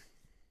 Yeah.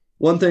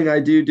 One thing I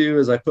do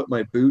is I put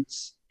my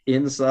boots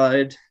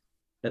inside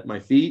at my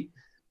feet,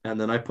 and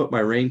then I put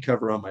my rain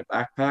cover on my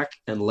backpack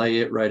and lay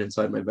it right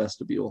inside my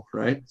vestibule,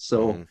 right?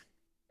 So Mm-hmm.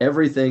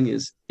 everything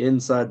is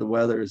inside the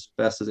weather as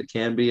best as it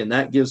can be. And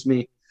that gives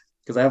me,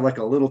 because I have like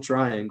a little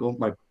triangle,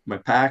 my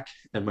pack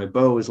and my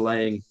bow is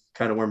laying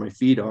kind of where my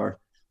feet are.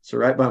 So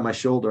right by my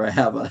shoulder, I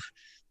have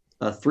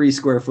a 3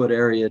 square foot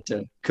area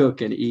to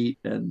cook and eat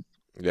and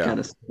Yeah. kind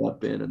of step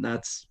up in. And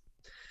that's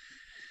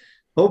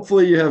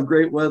hopefully you have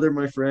great weather,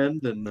 my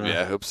friend. And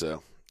Yeah, I hope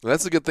so.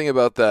 That's the good thing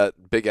about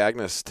that Big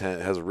Agnes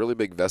tent. It has really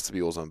big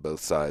vestibules on both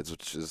sides,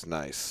 which is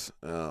nice.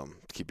 To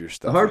keep your the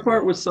stuff hard in there.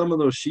 part with some of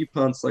those sheep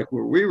hunts, like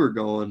where we were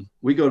going,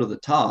 we go to the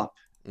top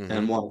Mm-hmm.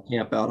 and want to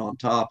camp out on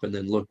top and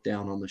then look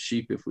down on the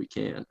sheep if we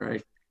can,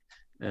 right?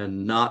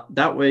 And not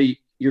that way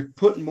you're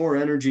putting more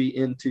energy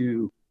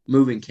into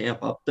moving camp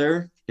up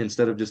there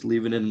instead of just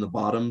leaving it in the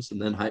bottoms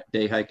and then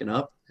day hiking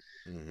up.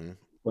 Mm-hmm.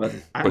 But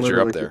I But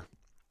you're up literally just there.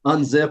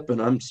 unzip and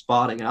I'm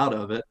spotting out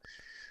of it.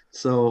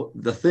 So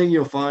the thing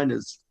you'll find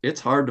is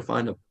it's hard to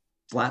find a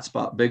flat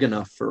spot big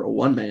enough for a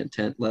one-man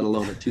tent, let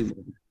alone a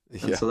two-man.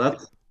 And Yeah. so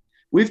that's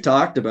we've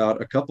talked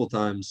about a couple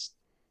times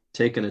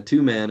taking a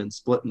two-man and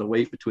splitting the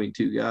weight between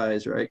two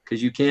guys, right?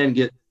 Because you can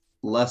get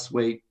less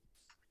weight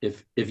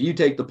if you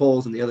take the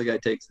poles and the other guy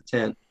takes the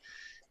tent.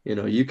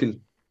 You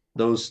can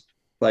those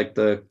like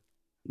the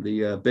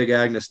Big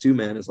Agnes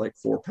two-man is like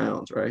 4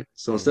 pounds, right?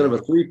 So instead Mm-hmm.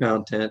 of a 3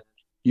 pound tent,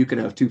 you can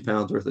have 2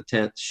 pounds worth of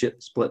tent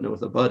shit splitting it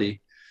with a buddy.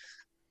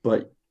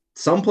 But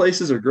some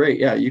places are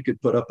great. Yeah, you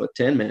could put up a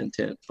 10-man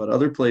tent, but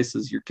other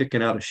places you're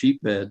kicking out a sheep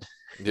bed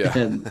Yeah.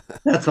 and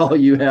that's all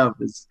you have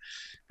is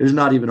there's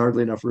not even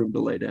hardly enough room to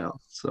lay down.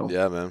 So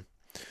Yeah, man.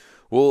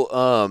 Well,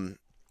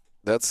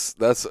 that's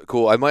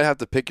cool. I might have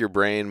to pick your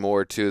brain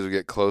more too as we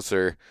get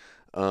closer.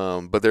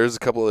 But there's a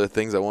couple other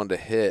things I wanted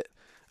to hit.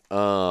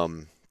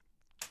 Um,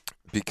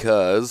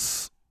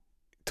 because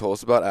you told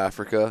us about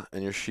Africa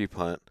and your sheep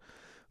hunt.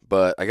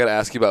 But I got to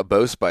ask you about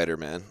bow spider,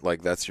 man.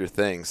 Like that's your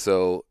thing.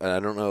 So, and I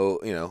don't know,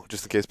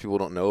 just in case people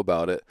don't know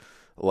about it,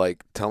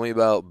 like tell me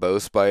about bow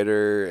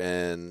spider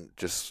and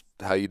just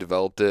how you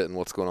developed it and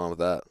what's going on with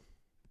that.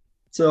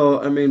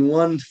 so I mean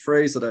one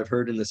phrase that I've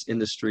heard in this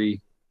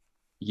industry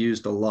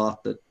used a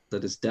lot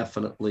that is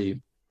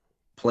definitely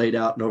played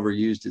out and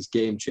overused is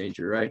game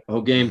changer, right?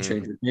 Oh, game Mm-hmm.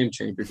 changer, game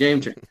changer,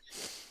 game changer.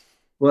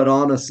 But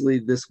honestly,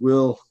 this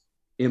will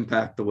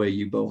impact the way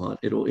you bow hunt.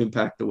 It'll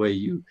impact the way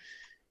you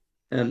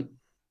and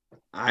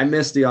I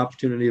missed the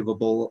opportunity of a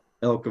bull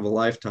elk of a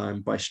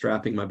lifetime by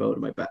strapping my bow to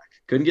my back.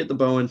 Couldn't get the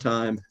bow in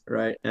time,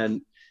 right?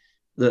 And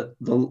the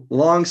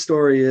long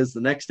story is the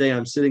next day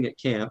I'm sitting at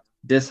camp,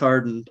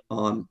 disheartened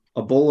on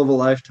a bull of a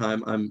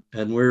lifetime.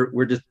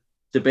 We're just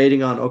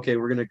debating on okay,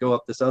 we're gonna go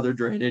up this other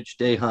drainage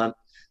day hunt,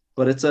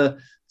 but it's a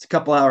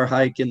couple hour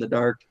hike in the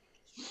dark.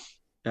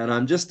 And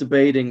I'm just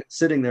debating,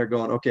 sitting there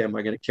going, okay, am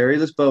I going to carry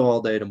this bow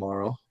all day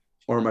tomorrow?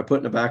 Or am I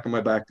putting it back in my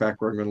backpack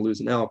where I'm going to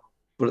lose an elk?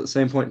 But at the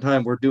same point in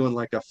time, we're doing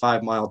like a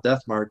 5 mile death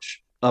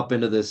march up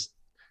into this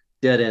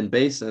dead end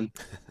basin.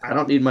 I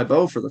don't need my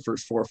bow for the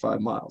first 4 or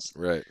 5 miles.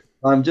 Right.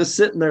 I'm just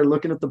sitting there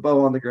looking at the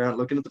bow on the ground,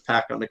 looking at the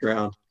pack on the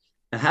ground,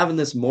 and having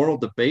this moral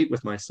debate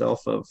with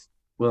myself of,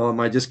 well, am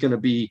I just going to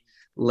be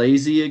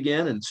lazy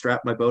again and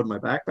strap my bow to my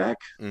backpack?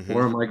 Mm-hmm.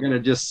 Or am I going to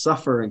just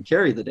suffer and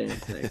carry the damn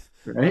thing?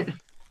 Right.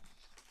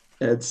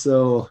 And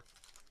so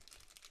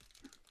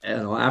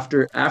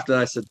after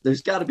I said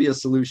there's got to be a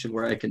solution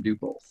where I can do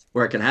both,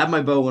 where I can have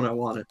my bow when I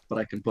want it, but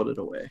I can put it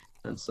away.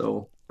 And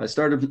so I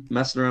started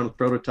messing around with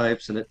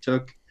prototypes, and it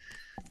took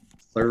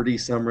 30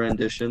 some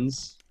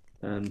renditions.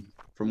 And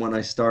from when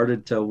I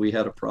started till we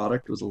had a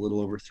product was a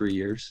little over 3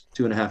 years,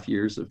 2.5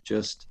 years of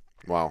just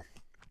Wow.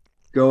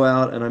 go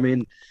out. And I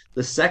mean,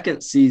 the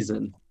second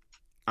season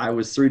I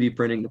was 3D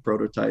printing the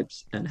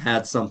prototypes and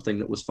had something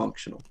that was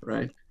functional,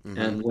 right? Mm-hmm.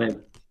 And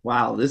went,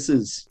 wow, this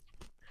is,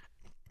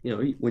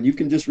 when you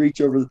can just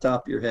reach over the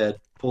top of your head,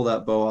 pull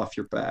that bow off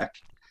your back,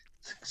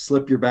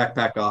 slip your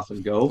backpack off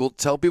and go. Well,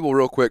 tell people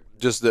real quick,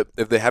 just that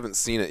if they haven't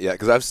seen it yet,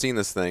 because I've seen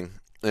this thing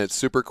and it's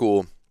super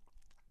cool.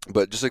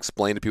 But just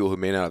explain to people who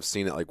may not have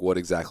seen it, like what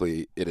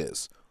exactly it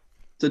is.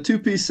 It's a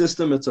two-piece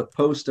system. It's a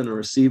post and a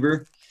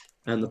receiver,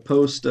 and the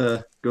post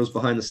goes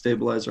behind the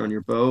stabilizer on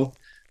your bow.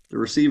 The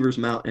receivers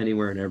mount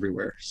anywhere and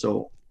everywhere.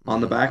 So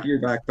on the Mm-hmm. back of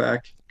your backpack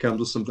comes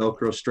with some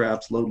Velcro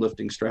straps, load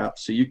lifting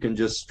straps, so you can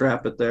just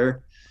strap it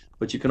there.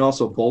 But you can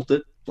also bolt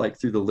it like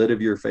through the lid of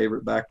your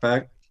favorite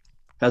backpack.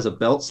 Has a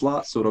belt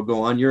slot, so it'll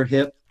go on your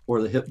hip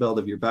or the hip belt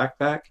of your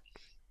backpack.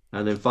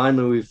 And then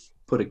finally, we've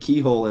put a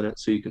keyhole in it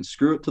so you can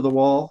screw it to the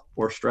wall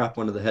or strap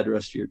one to the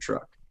headrest of your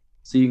truck.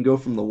 So you can go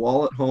from the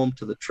wall at home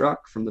to the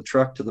truck, from the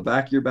truck to the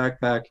back of your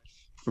backpack,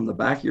 from the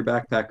back of your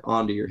backpack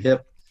onto your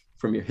hip,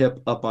 from your hip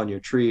up on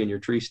your tree and your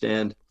tree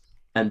stand,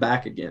 and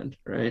back again,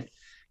 right?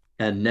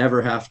 And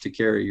never have to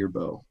carry your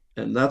bow.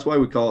 And that's why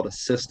we call it a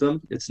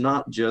system. It's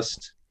not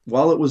just,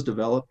 while it was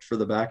developed for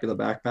the back of the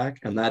backpack,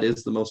 and that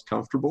is the most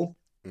comfortable,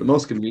 the Mm-hmm.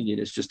 most convenient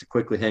is just to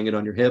quickly hang it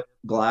on your hip,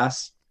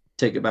 glass,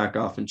 take it back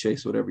off and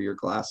chase whatever you're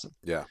glassing.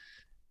 Yeah.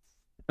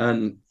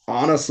 And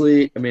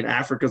honestly, I mean,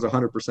 Africa's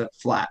 100%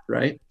 flat,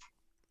 right?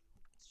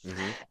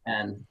 Mm-hmm.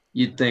 And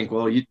you'd think,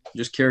 well, you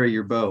just carry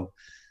your bow.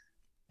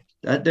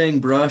 That dang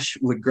brush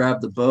would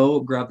grab the bow,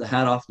 grab the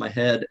hat off my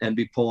head, and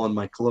be pulling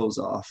my clothes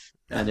off.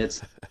 And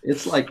it's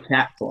like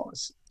cat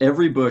claws.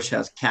 Every bush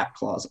has cat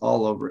claws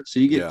all over it. So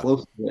you get Yeah.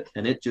 close to it,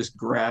 and it just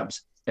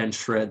grabs and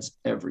shreds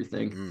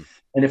everything. Mm.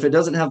 And if it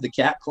doesn't have the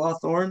cat claw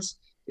thorns,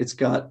 it's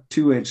got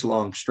 2 inch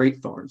long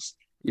straight thorns.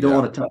 You don't Yeah.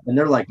 want to touch, and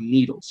they're like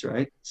needles,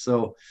 right?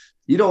 So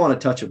you don't want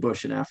to touch a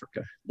bush in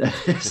Africa.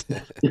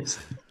 Just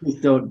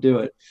don't do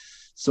it.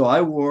 So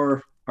I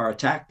wore our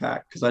attack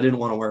pack because I didn't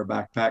want to wear a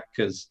backpack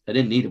because I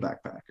didn't need a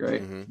backpack,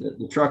 right?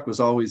 Mm-hmm. The truck was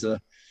always a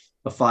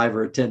 5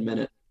 or 10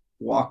 minute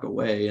walk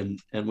away, and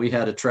we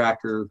had a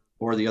tracker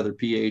or the other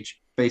PH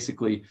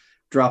basically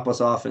drop us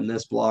off in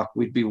this block.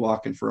 We'd be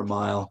walking for a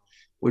mile.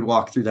 We'd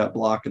walk through that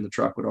block and the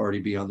truck would already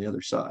be on the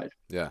other side.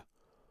 Yeah.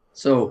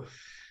 So,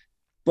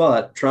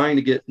 but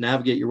trying to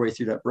navigate your way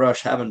through that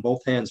brush, having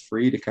both hands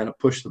free to kind of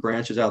push the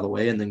branches out of the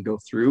way and then go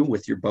through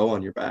with your bow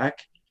on your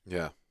back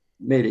Yeah.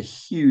 made a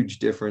huge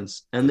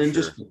difference. And For then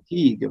sure. just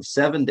fatigue of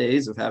 7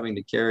 days of having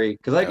to carry,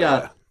 because I Oh yeah.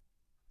 got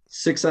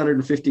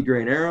 650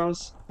 grain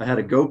arrows. I had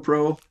a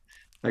GoPro.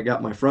 I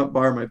got my front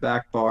bar, my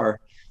back bar.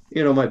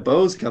 My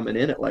bow's coming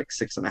in at like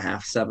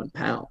 6.5, 7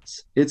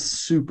 pounds. It's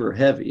super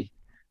heavy,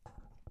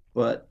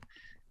 but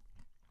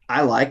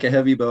I like a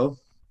heavy bow.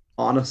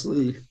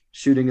 Honestly,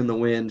 shooting in the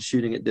wind,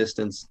 shooting at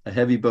distance, a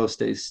heavy bow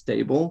stays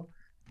stable.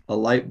 A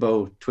light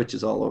bow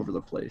twitches all over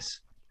the place.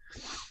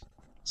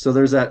 So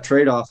there's that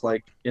trade-off.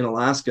 Like in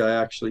Alaska,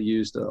 I actually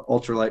used an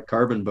ultralight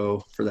carbon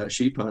bow for that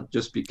sheep hunt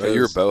just Oh,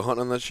 you were because bow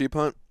hunting on that sheep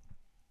hunt?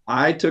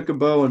 I took a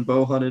bow and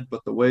bow hunted,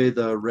 but the way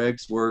the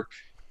regs work,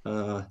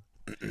 uh,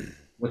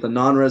 with a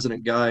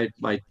non-resident guide,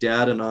 my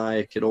dad and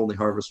I could only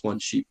harvest one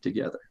sheep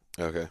together.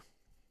 Okay.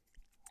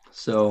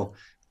 So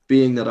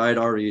being that I'd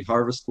already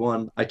harvested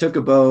one, I took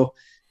a bow.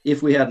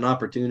 If we had an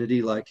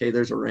opportunity, like, hey,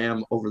 there's a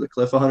ram over the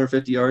cliff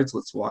 150 yards,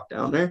 let's walk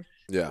down there.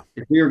 Yeah.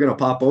 If we were going to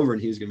pop over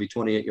and he was going to be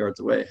 28 yards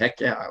away, heck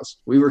yeah,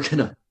 we were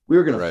gonna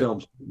Right.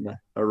 film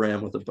a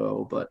ram with a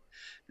bow. But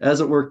as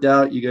it worked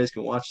out, you guys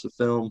can watch the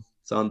film.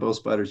 It's on Bow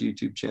Spider's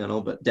YouTube channel.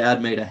 But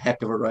Dad made a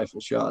heck of a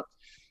rifle shot,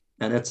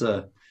 and it's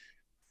a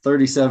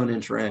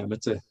 37-inch ram.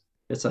 It's a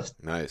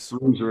Nice.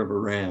 bruiser of a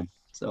ram.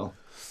 So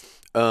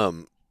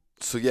Um.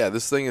 So yeah,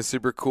 this thing is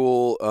super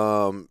cool.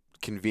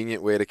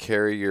 Convenient way to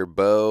carry your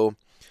bow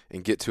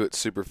and get to it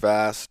super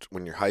fast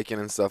when you're hiking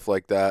and stuff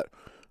like that.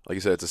 Like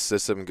you said, it's a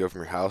system. Go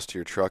from your house to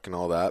your truck and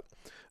all that.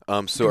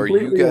 So are you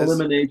completely guys?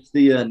 eliminates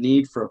the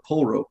need for a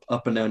pull rope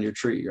up and down your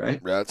tree,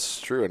 right? That's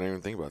true. I didn't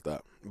even think about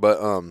that. But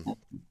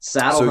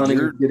Saddle so hunting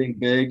is you're getting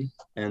big,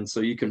 and so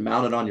you can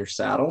mount it on your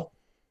saddle,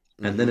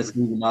 and then mm-hmm. it's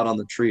moving out on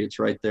the tree. It's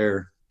right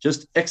there,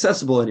 just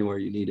accessible anywhere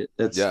you need it.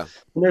 Yeah,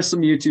 There's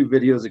some YouTube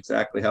videos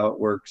exactly how it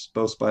works.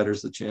 Bow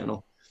Spiders, the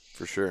channel.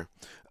 for sure.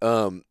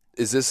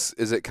 Is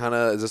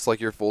this like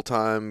your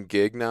full-time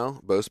gig now,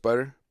 Bow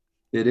Spider?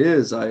 It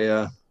is.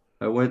 I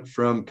went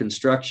from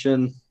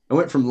construction. I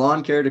went from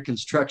lawn care to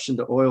construction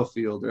to oil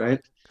field. Right.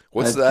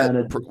 What's I've that?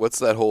 kind of What's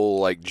that whole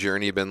like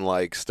journey been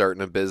like?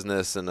 Starting a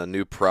business and a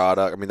new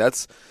product. I mean,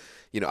 that's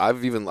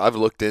I've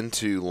looked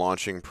into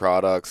launching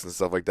products and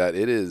stuff like that.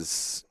 It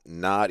is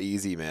not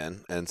easy,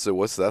 man. And so,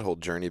 what's that whole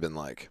journey been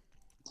like?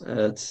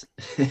 it's.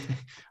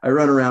 I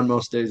run around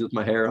most days with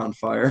my hair on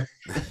fire,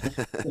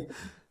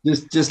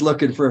 just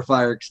looking for a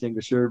fire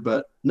extinguisher.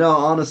 But no,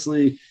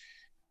 honestly,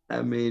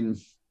 I mean,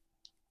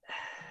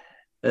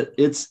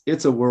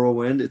 it's a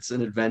whirlwind. It's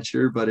an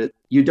adventure, but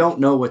you don't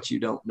know what you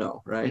don't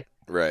know, right?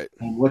 Right.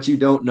 And what you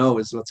don't know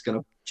is what's going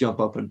to jump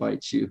up and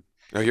bite you.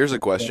 Now, here's a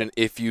question: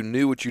 if you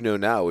knew what you know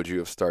now, would you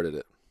have started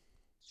it?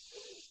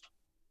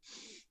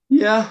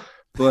 Yeah,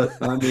 But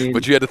I But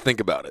mean, you had to think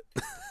about it.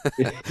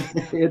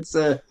 it's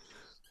a,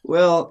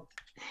 well,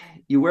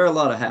 you wear a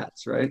lot of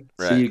hats, right?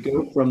 So Right. you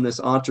go from this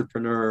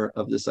entrepreneur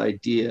of this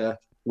idea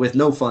with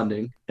no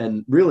funding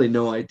and really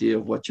no idea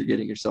of what you're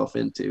getting yourself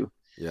into.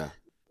 Yeah.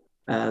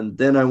 And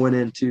then I went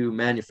into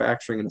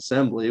manufacturing and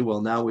assembly.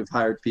 Well, now we've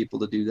hired people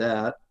to do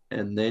that.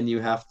 And then you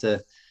have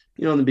to,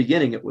 in the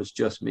beginning, it was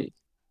just me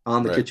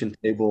on the Right. kitchen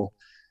table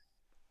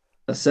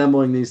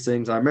assembling these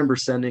things. I remember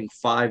sending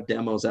 5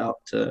 demos out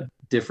to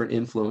different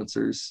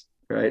influencers,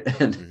 right?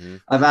 And Mm-hmm.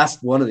 I've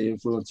asked one of the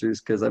influencers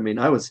because I mean,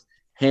 I was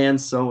hand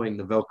sewing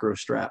the Velcro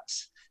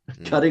straps,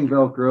 Mm. cutting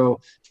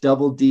Velcro,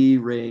 double D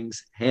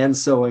rings, hand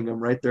sewing them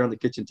right there on the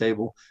kitchen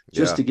table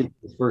just Yeah. to get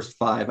the first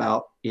 5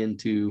 out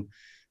into,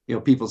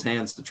 people's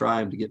hands to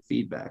try them to get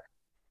feedback.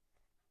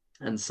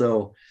 And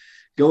so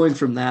going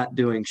from that,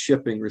 doing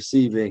shipping,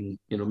 receiving,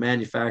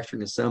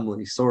 manufacturing,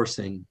 assembly,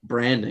 sourcing,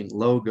 branding,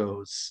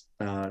 logos,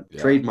 Yeah.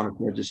 trademark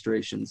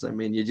registrations. I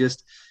mean,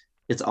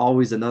 it's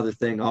always another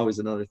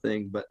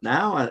thing. But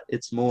now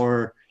it's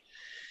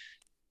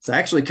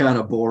actually kind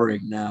of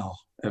boring now.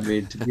 I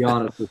mean, to be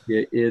honest with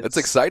you, It's it's,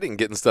 exciting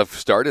getting stuff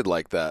started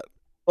like that.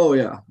 oh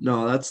yeah,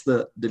 no, that's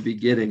the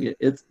beginning.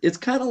 It's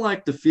kind of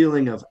like the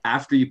feeling of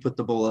after you put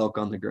the bull elk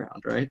on the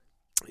ground, right?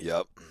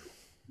 Yep.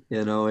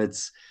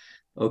 It's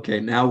okay,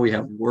 now we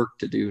have work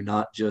to do,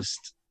 not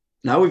just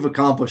now we've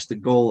accomplished the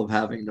goal of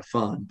having the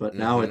fun, but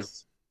now Mm-hmm.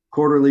 it's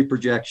quarterly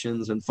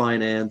projections and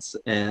finance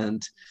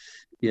and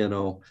you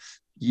know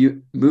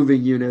you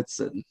moving units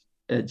and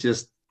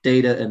just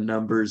data and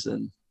numbers.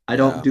 And I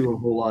don't Yeah. do a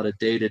whole lot of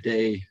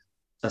day-to-day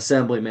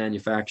assembly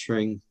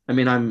manufacturing. I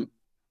mean,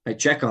 I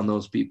check on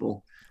those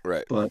people,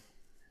 Right. but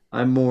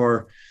I'm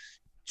more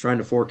trying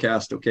to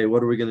forecast, okay,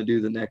 what are we going to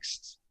do the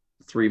next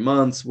 3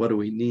 months? What do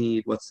we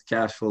need? What's the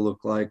cash flow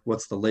look like?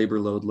 What's the labor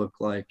load look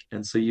like?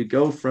 And so you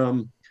go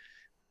from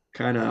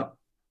kind of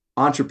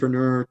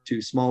entrepreneur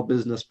to small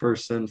business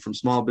person, from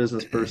small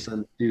business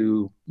person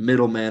to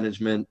middle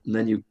management. And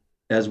then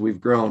as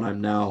we've grown,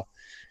 I'm now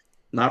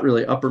not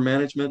really upper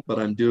management, but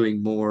I'm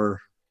doing more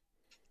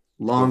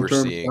long-term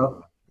Overseeing. stuff,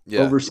 Yeah.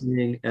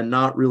 overseeing and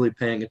not really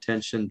paying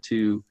attention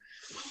to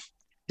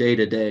day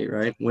to day,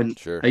 right? When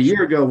Sure. a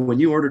year ago, when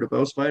you ordered a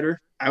bow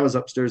spider, I was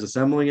upstairs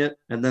assembling it,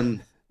 and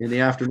then in the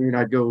afternoon,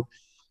 I'd go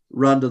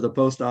run to the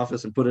post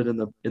office and put it in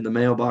the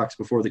mailbox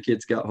before the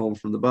kids got home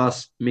from the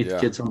bus. Meet the Yeah.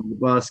 kids home from the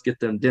bus, get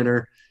them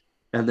dinner,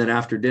 and then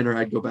after dinner,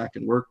 I'd go back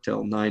and work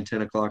till 9,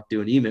 10 o'clock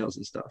doing emails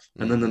and stuff.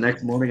 And then the Mm-hmm.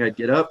 next morning, I'd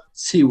get up,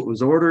 see what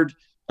was ordered,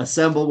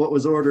 assemble what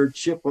was ordered,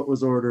 ship what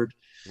was ordered,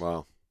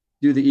 Wow.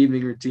 do the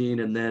evening routine,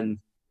 and then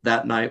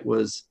that night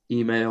was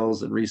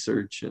emails and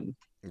research. And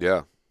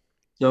Yeah.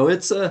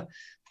 so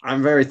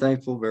I'm very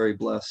thankful, very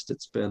blessed.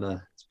 It's been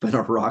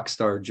a rock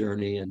star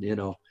journey. And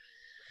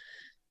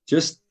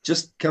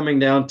just coming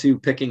down to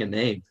picking a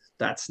name.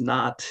 That's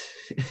not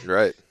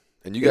Right.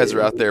 And you guys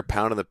are out it, there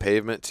pounding the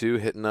pavement too,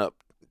 hitting up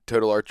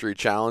total archery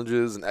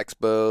challenges and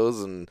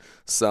expos and we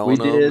selling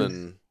them did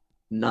and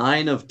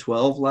 9 of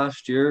 12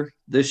 last year.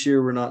 This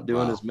year we're not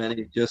doing wow. as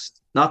many,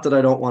 just not that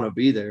I don't want to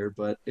be there,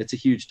 but it's a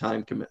huge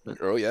time commitment.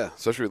 Oh yeah,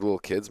 especially with little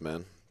kids,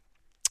 man.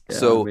 Yeah, I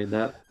So, mean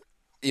that.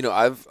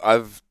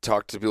 I've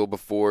talked to people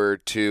before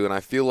too, and I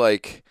feel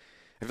like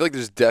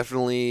there's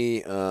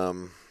definitely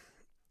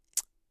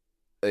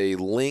a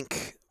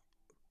link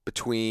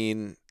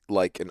between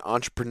like an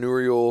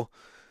entrepreneurial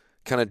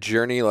kind of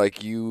journey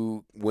like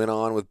you went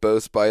on with Bow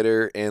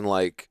Spider and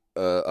like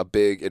a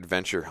big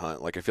adventure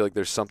hunt. Like I feel like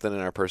there's something in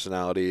our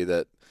personality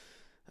that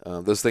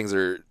those things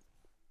are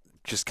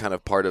just kind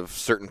of part of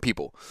certain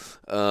people.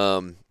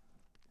 Um,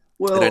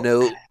 and I Well, know,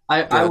 go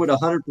I ahead. would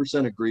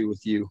 100% agree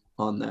with you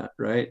on that,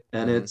 right?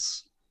 And Hmm.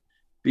 it's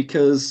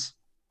because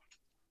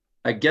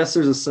I guess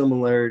there's a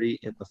similarity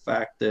in the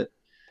fact that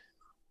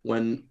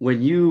when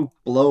you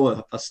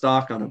blow a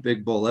stock on a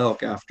big bull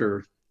elk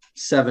after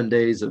 7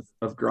 days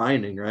of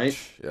grinding, right?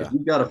 If Yeah.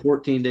 you've got a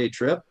 14-day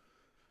trip,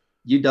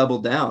 you double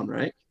down,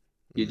 right?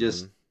 You Hmm.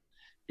 just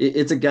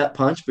it's a gut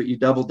punch, but you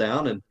double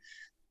down. And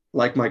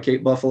like my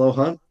Cape Buffalo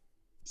hunt,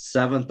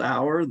 7th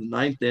hour, the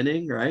 9th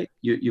inning, right?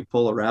 You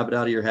pull a rabbit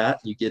out of your hat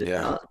and you get it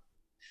Yeah. done.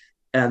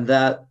 And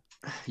that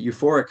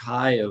euphoric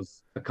high of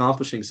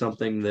accomplishing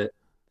something that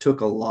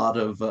took a lot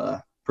of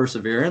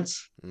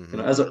perseverance, Hmm.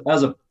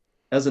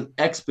 as an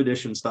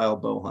expedition style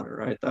bow hunter,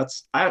 right?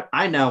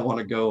 I now want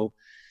to go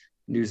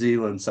New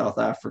Zealand, South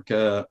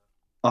Africa,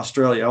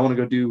 Australia. I want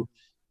to go do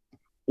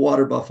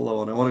water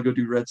buffalo and I want to go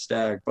do red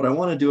stag, but I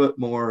want to do it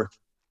more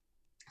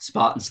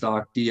spot and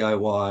stock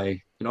DIY.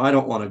 I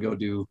don't want to go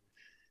do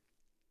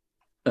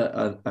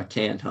a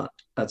canned hunt.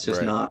 That's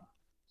just Right. not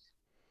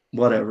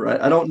whatever.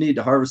 I don't need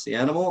to harvest the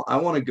animal. I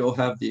want to go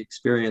have the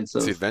experience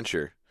It's the of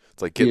adventure.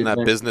 It's like the getting that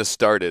adventure. business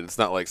started. It's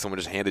not like someone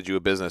just handed you a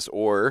business,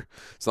 or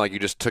it's not like you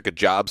just took a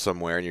job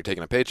somewhere and you're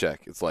taking a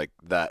paycheck. It's like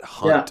that Yeah.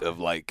 hunt of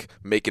like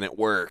making it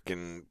work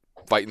and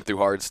fighting through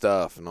hard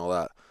stuff and all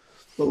that.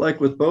 But like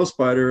with bow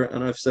spider,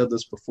 and I've said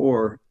this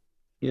before,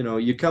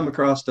 you come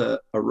across a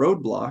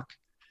roadblock.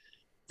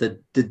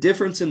 The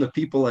difference in the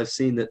people I've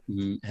seen that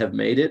have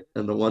made it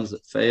and the ones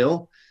that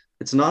fail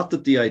it's not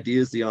that the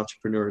ideas the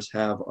entrepreneurs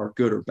have are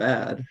good or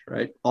bad,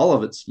 right? All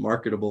of it's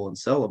marketable and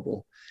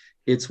sellable.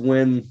 It's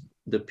when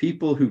the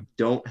people who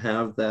don't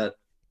have that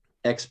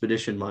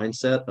expedition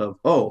mindset of,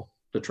 oh,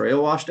 the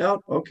trail washed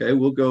out. Okay,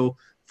 we'll go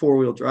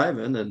 4-wheel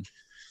driving and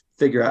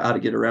figure out how to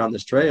get around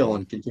this trail Hmm.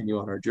 and continue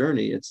on our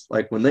journey. It's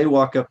like when they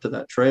walk up to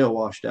that trail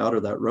washed out or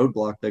that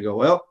roadblock, they go,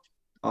 well,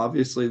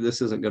 obviously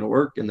this isn't going to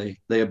work, and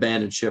they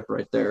abandon ship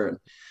right there. And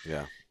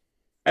Yeah.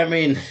 I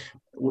mean,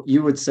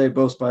 you would say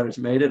both spiders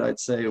made it. I'd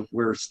say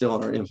we're still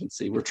in our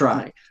infancy. We're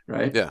trying,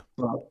 right? Yeah.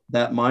 But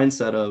that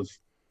mindset of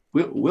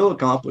we'll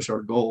accomplish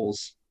our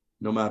goals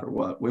no matter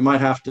what. We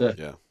might have to,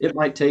 Yeah. it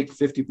might take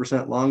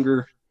 50%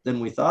 longer than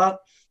we thought,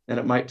 and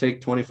it might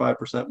take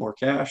 25% more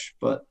cash,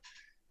 but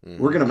we're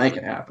Hmm. going to make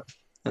it happen.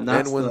 And And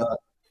that's when the,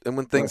 and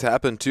when uh, things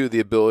happen too, the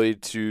ability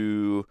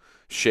to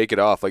shake it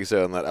off, like I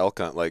said on that elk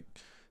hunt, like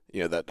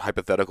that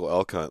hypothetical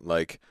elk hunt,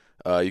 like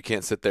you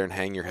can't sit there and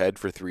hang your head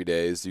for 3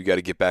 days. You got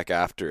to get back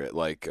after it,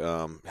 like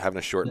having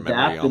a short memory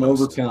adapt and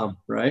almost. overcome,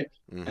 right?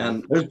 Hmm.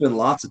 And there's been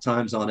lots of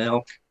times on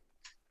elk.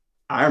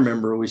 I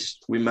remember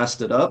we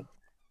messed it up,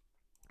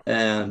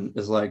 and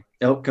it's like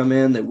elk come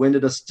in, they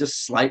winded us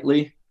just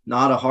slightly,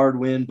 not a hard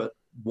wind, but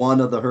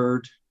one of the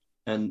herd,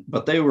 and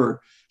but they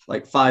were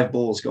like 5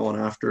 bulls going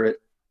after it,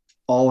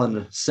 all in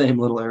the same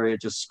little area,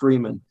 just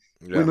screaming.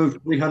 We Yeah.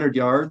 moved 300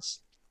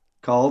 yards,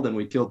 called, and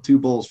we killed 2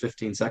 bulls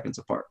 15 seconds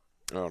apart.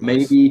 Oh, nice.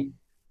 Maybe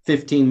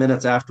 15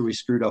 minutes after we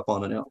screwed up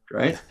on an elk,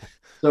 right?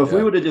 So if we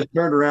Yeah. would have just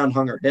turned around,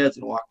 hung our heads,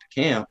 and walked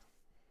to camp,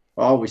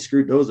 oh, we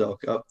screwed those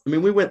elk up. I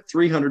mean, we went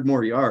 300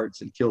 more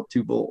yards and killed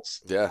 2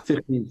 bulls, Yeah.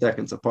 15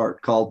 seconds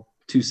apart, called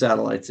 2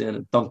 satellites in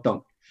and dunk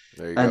dunk.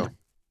 There you And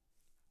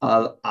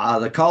go.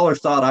 the caller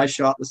thought I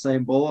shot the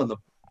same bull, and the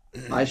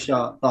I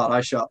shot thought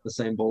I shot the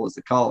same bull as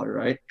the caller,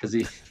 right? Because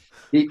he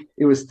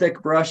it was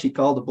thick brush. He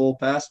called the bull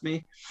past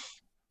me,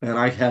 and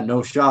I had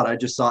no shot. I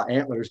just saw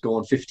antlers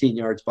going 15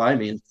 yards by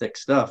me and thick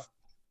stuff.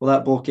 Well,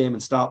 that bull came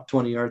and stopped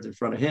 20 yards in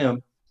front of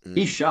him.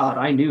 He Mm. shot.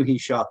 I knew he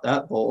shot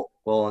that bull.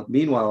 Well,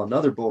 meanwhile,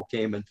 another bull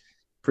came and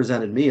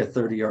presented me a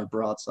 30-yard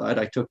broadside.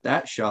 I took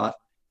that shot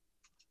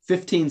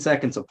 15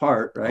 seconds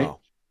apart, right? Wow.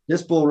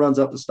 This bull runs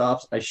up and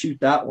stops. I shoot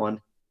that one.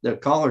 The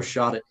caller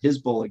shot at his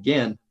bull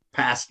again,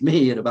 past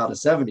me at about a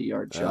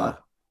 70-yard Uh,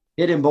 shot.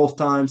 Hit him both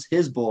times,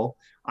 his bull.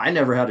 I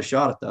never had a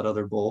shot at that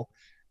other bull.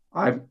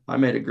 I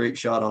made a great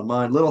shot on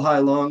mine. Little high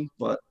lung,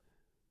 but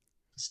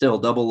still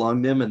double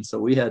lunged him. And so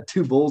we had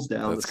 2 bulls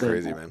down the that's same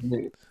crazy, man.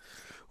 afternoon.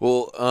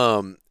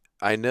 Well,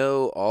 I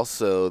know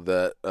also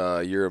that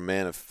you're a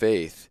man of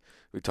faith.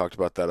 We talked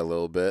about that a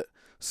little bit.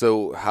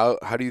 So how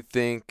do you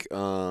think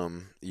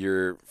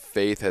your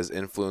faith has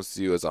influenced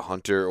you as a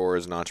hunter or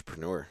as an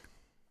entrepreneur?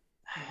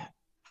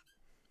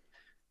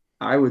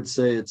 I would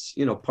say it's,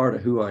 part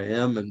of who I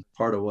am and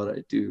part of what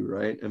I do,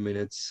 right? I mean,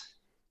 it's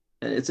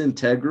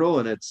integral,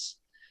 and I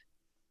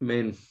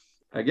mean,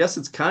 I guess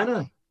it's kind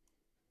of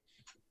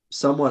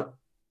somewhat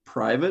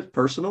private,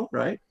 personal,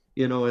 right?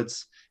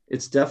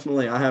 It's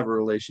definitely, I have a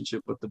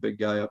relationship with the big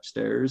guy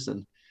upstairs,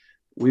 and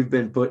we've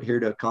been put here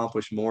to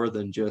accomplish more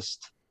than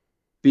just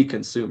be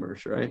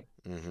consumers, right?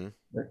 Mm-hmm.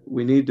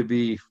 We need to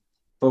be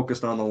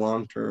focused on the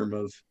long term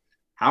of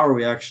how are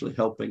we actually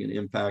helping and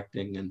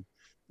impacting and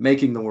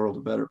making the world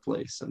a better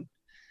place. And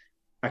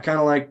I kind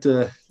of like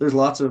to, there's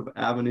lots of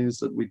avenues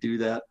that we do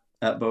that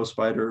at Bow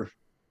Spider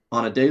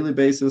on a daily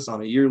basis,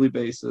 on a yearly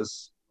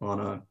basis, on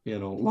a,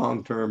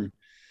 long term,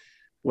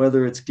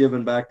 whether it's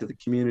giving back to the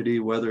community,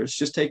 whether it's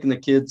just taking the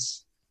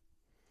kids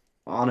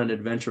on an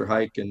adventure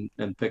hike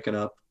and picking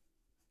up,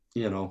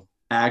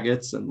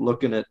 agates and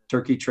looking at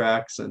turkey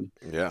tracks. And,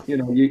 Yeah,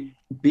 you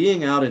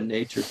being out in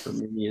nature for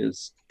me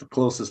is the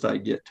closest I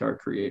get to our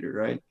creator,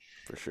 right?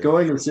 for sure.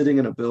 Going and sitting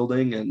in a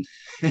building and,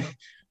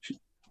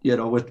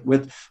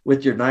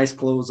 with your nice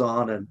clothes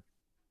on, and,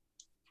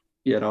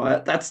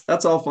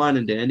 that's all fine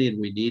and dandy. And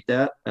we need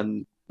that.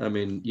 And I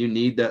mean, you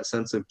need that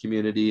sense of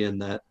community,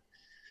 and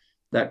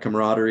that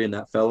camaraderie and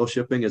that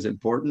fellowshipping is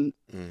important.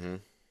 Mm-hmm.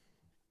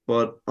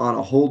 But on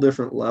a whole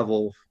different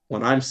level,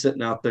 when I'm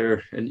sitting out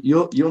there, and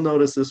you'll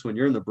notice this when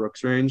you're in the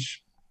Brooks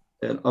Range,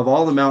 and of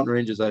all the mountain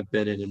ranges I've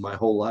been in my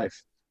whole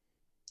life,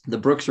 the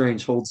Brooks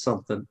Range holds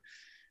something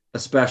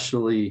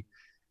especially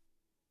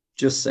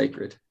just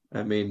sacred.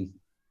 I mean,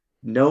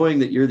 knowing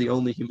that you're the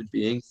only human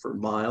being for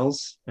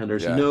miles, and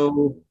there's Yeah,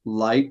 no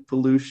light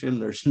pollution,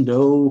 there's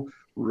no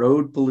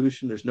road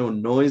pollution, there's no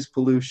noise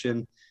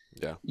pollution.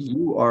 yeah.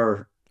 You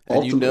are And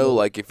ultimately,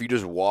 like if you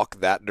just walk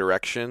that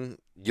direction,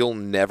 you'll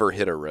never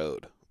hit a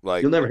road.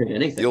 Like you'll never hit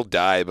anything. you'll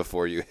die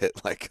before you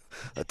hit like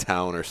a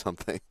town or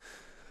something.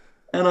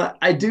 And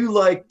I do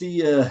like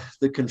the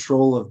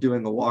control of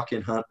doing a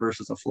walk-in hunt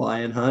versus a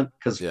fly-in hunt,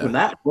 because when Yeah,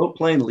 that float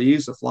plane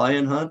leaves a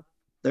fly-in hunt,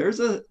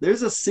 there's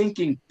a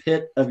sinking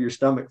pit of your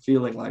stomach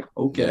feeling like,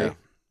 yeah. okay,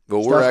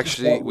 Well, stuff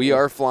just got we real.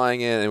 are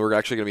flying in, and we're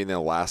actually going to be in the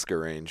Alaska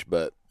range.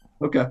 But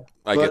Okay,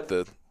 I get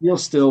but the you'll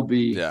still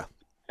be, yeah,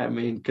 I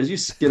mean, because you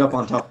get up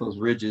on top of those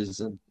ridges.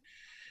 And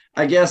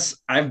I guess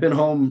I've been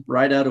home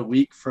right out a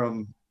week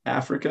from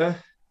Africa,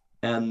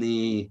 and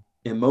the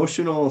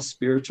emotional,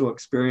 spiritual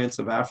experience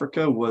of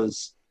Africa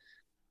was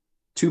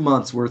 2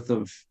 months worth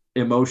of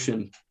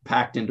emotion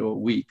packed into a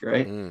week,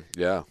 right?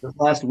 Yeah. This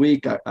last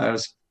week, I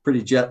was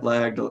pretty jet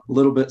lagged, a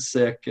little bit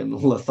sick and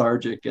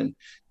lethargic, and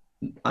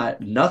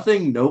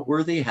nothing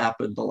noteworthy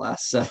happened the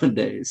last 7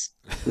 days.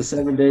 The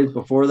 7 days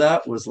before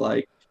that was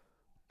like,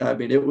 I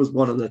mean, it was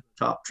one of the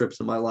top trips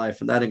of my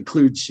life, and that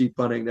includes sheep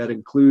hunting, that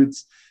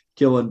includes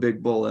killing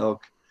big bull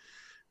elk.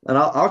 And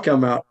I'll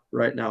come out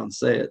right now and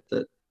say it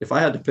that if I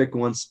had to pick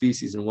one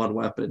species and one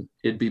weapon,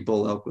 it'd be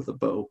bull elk with a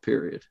bow.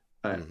 Period.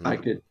 I, Mm-hmm. I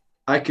could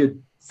I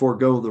could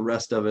forego the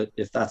rest of it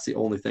if that's the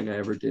only thing I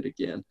ever did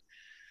again.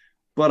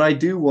 But I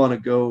do want to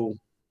go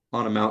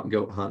on a mountain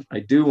goat hunt. I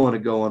do want to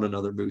go on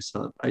another moose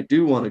hunt. I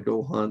do want to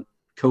go hunt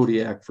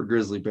Kodiak for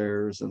grizzly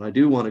bears, and I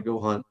do want to go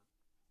hunt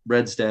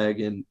red stag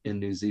in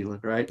New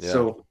Zealand, right? Yeah.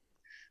 So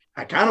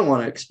I kind of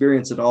want to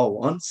experience it all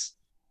once,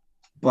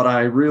 but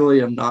I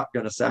really am not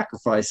going to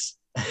sacrifice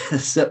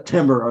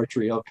September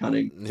archery elk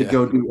hunting to Yeah.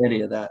 go do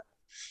any of that.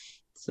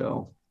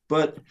 So,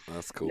 but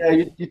That's yeah,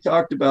 cool. you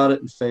talked about it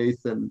in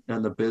faith and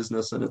the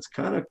business, and it's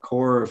kind of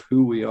core of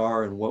who we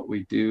are and what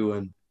we do.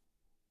 And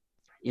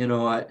you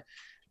know,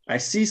 I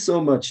see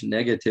so much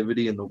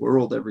negativity in the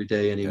world every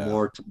day Yeah.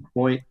 anymore to the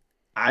point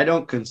I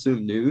don't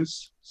consume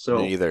news. Me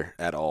So either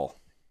at all.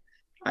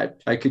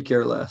 I could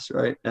care less,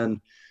 right? And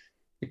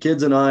the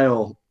kids and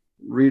I'll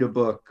read a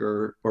book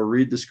or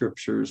read the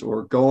scriptures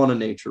or go on a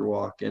nature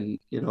walk. And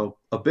you know,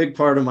 a big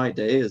part of my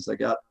day is I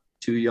got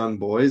two young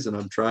boys and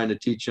I'm trying to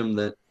teach them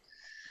that,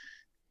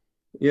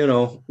 you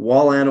know,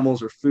 while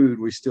animals are food,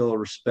 we still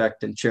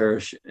respect and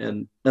cherish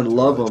and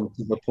love Totally. them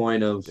to the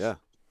point of, Yeah.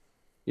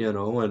 you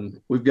know, and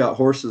we've got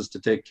horses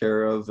to take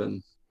care of.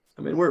 And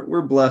I mean,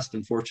 we're blessed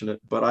and fortunate,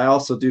 but I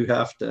also do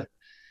have to,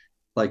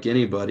 like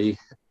anybody,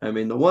 I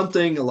mean, the one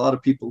thing a lot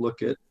of people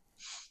look at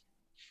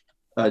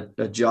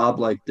a job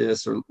like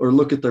this or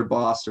look at their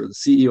boss or the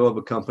CEO of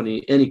a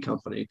company, any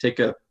company, take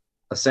a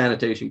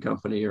sanitation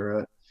company or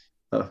a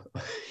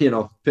you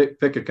know,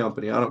 pick a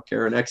company. I don't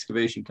care, an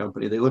excavation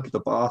company. They look at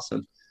the boss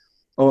and,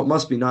 oh, it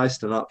must be nice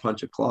to not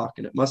punch a clock,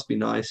 and it must be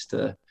nice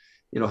to,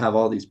 you know, have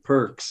all these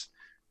perks.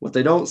 What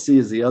they don't see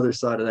is the other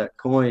side of that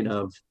coin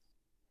of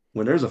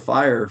when there's a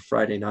fire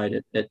Friday night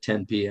at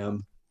 10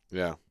 p.m.,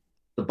 Yeah.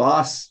 the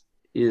boss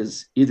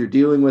is either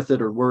dealing with it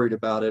or worried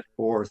about it,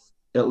 or at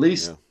Yeah.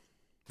 least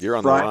You're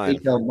on the Friday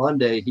line. till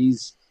Monday,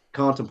 he's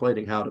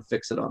contemplating how to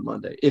fix it on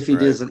Monday. If he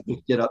Right.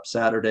 doesn't, get up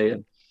Saturday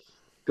and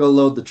go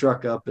load the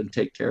truck up and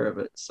take care of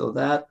it. So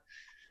that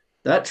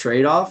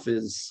trade off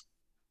is,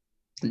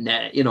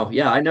 you know,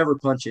 yeah, I never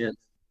punch in,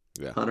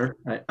 Yeah. Hunter.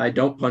 I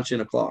don't punch in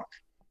a clock.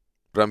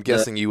 But I'm The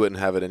guessing you wouldn't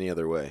have it any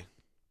other way.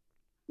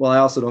 Well, I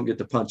also don't get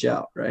to punch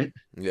out, right?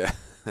 Yeah.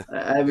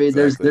 I mean,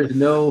 Exactly. there's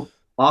no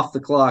off the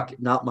clock,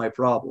 not my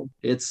problem.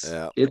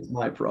 Yeah. It's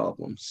my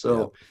problem. Yeah.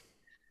 So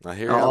I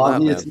hear you on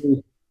that, man.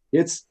 obviously,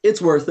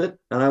 it's worth it.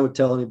 And I would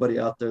tell anybody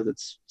out there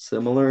that's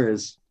similar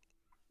is,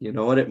 you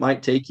know what, it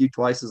might take you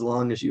twice as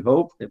long as you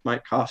hope. It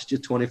might cost you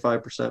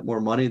 25% more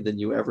money than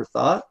you ever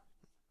thought,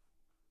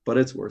 but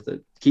it's worth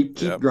it.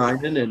 Keep Yep.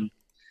 grinding. And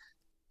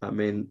I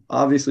mean,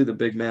 obviously the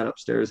big man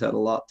upstairs had a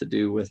lot to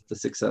do with the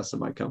success of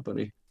my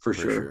company for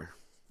For sure. sure.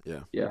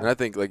 Yeah. Yeah. And I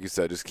think, like you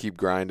said, just keep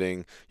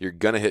grinding. You're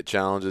going to hit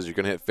challenges. You're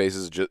going to hit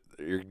faces.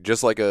 You're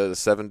just like a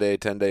 7-day,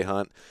 10-day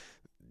hunt.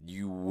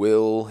 You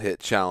will hit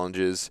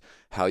challenges.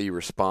 How you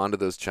respond to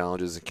those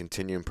challenges and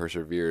continue and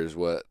persevere is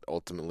what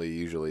ultimately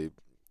usually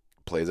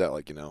plays out.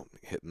 Like, hitting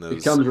It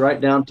those. comes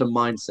right down to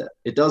mindset.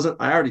 It doesn't,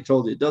 I already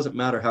told you, it doesn't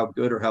matter how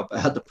good or how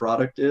bad the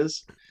product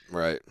is.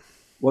 Right.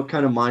 What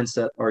kind of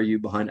mindset are you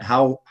behind it?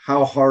 How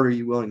hard are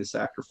you willing to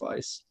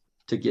sacrifice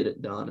to get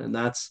it done? And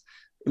that's,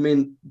 I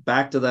mean,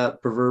 back to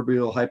that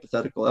proverbial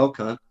hypothetical elk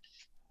hunt.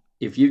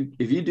 If you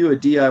do a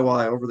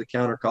DIY over the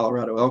counter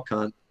Colorado elk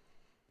hunt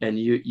and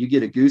you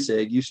get a goose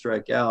egg, you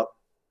strike out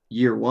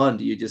year one.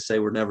 Do you just say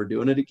we're never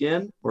doing it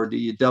again, or do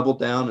you double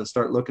down and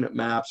start looking at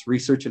maps,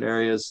 researching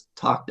areas,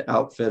 talk to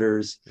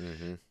outfitters,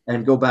 Mm-hmm.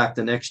 and go back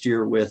the next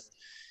year with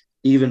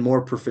even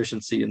more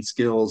proficiency and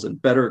skills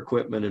and better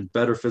equipment and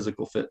better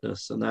physical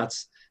fitness? And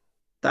that's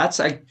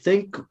I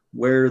think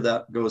where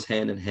that goes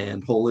hand in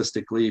hand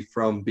holistically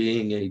from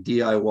being a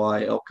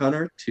DIY elk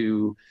hunter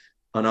to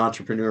an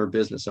entrepreneur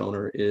business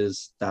owner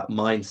is that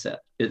mindset.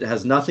 It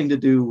has nothing to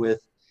do with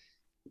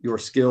your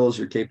skills,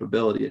 your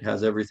capability. It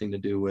has everything to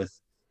do with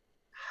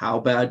how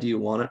bad do you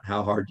want it,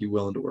 how hard are you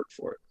willing to work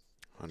for it.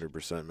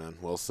 100%, man.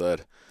 Well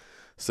said.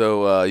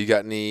 So, you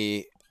got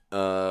any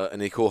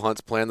cool hunts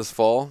planned this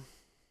fall?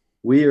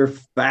 We are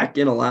back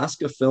in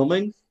Alaska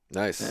filming. And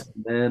Nice.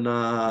 then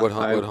I What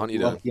was hunt you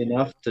doing? lucky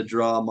enough to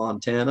draw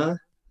Montana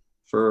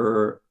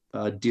for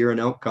deer and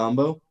elk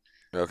combo.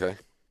 Okay.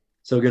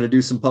 So going to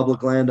do some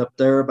public land up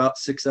there about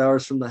 6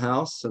 hours from the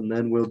house, and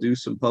then we'll do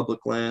some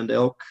public land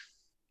elk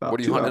What about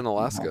are you two hunting in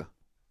hours from the house.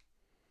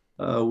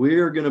 Alaska? We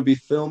are going to be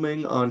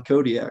filming on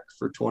Kodiak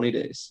for 20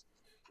 days.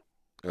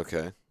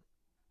 Okay.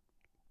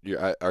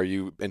 Are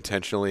you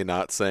intentionally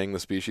not saying the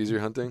species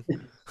you're hunting?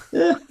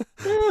 Yeah,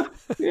 yeah,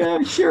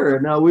 yeah, sure.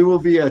 Now we will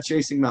be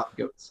chasing mountain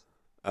goats.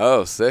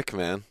 Oh, sick,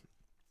 man.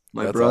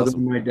 My That's brother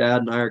awesome. and my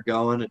dad and I are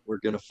going, and we're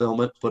going to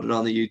film it, put it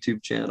on the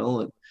YouTube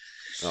channel, and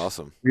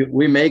Awesome.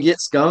 we may get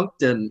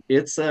skunked. And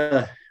it's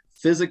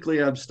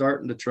physically, I'm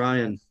starting to try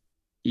and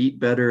eat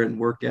better and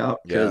work out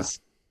Yeah. because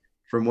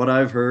from what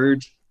I've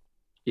heard,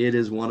 it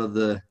is one of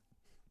the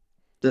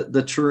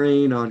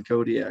terrain on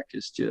Kodiak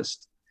is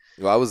just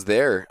Well, I was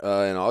there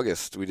in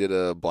August. We did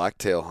a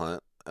blacktail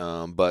hunt.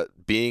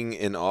 But being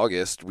in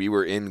August, we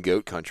were in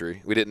goat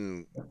country. We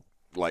didn't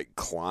like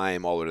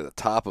climb all the way to the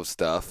top of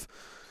stuff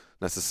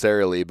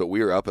necessarily, but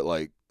we were up at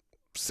like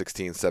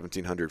 16,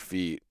 1700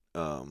 feet.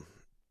 and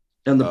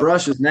the Up.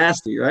 brush is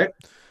nasty, right?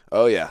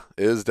 Oh yeah,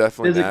 it is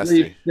definitely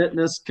Physically nasty.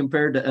 fitness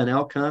compared to an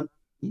elk hunt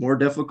more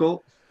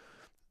difficult.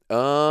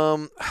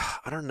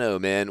 I don't know,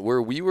 man.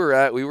 Where we were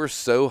at, we were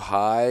so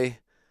high,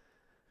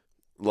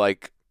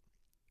 like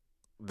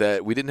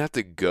that we didn't have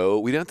to go.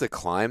 We didn't have to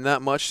climb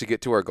that much to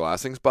get to our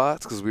glassing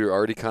spots because we were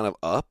already kind of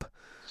up.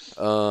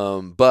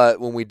 But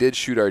when we did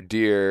shoot our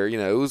deer,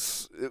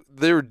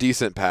 they were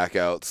decent pack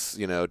outs.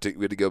 We had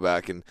to go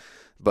back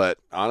but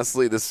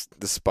honestly, this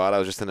spot I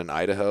was just in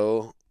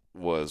Idaho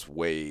was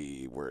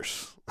way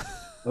worse.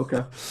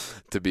 Okay.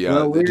 To be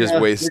Well, honest, just way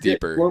we're getting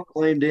steeper. float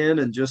claimed in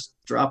and just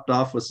dropped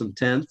off with some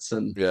tents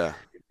and Yeah.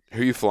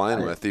 Who are you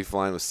flying I, with? Are you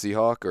flying with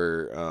Seahawk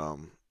or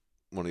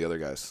one of the other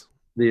guys?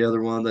 the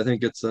other one. I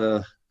think it's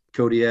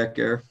Kodiak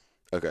Air.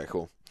 Okay,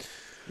 cool.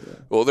 Yeah.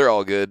 Well, they're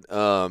all good.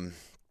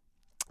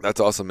 That's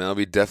awesome, man. I'll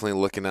be definitely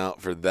looking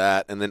out for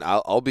that. And then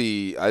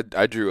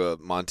I drew a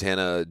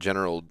Montana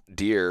General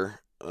deer,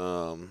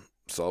 so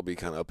I'll be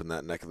kind of up in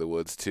that neck of the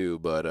woods too.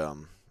 But When are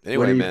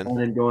anyway, you man,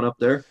 planning going up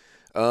there?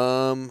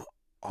 um,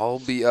 I'll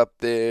be up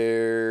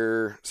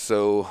there.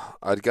 So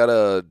I've got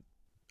a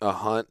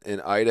hunt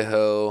in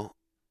Idaho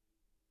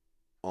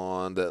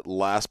on the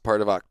last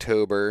part of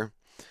October,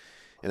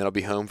 and then I'll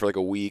be home for like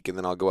a week, and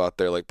then I'll go out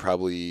there like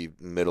probably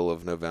middle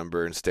of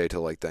November and stay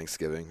till like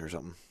Thanksgiving or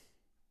something.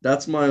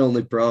 That's my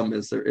only problem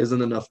is there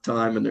isn't enough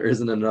time and there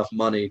isn't enough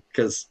money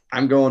because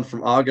I'm going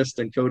from August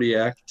in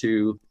Kodiak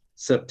to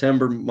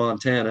September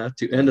Montana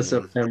to end of Hmm.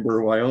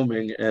 September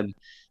Wyoming, and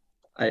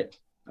I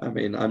I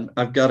mean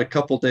I've got a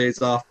couple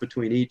days off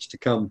between each to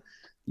come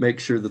make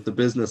sure that the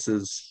business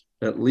is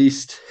at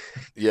least.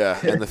 Yeah,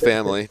 and the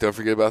family. Don't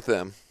forget about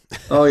them.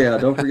 Oh yeah,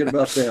 don't forget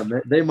about them.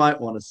 They might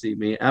want to see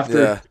me after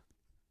Yeah,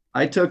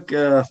 I took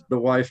the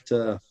wife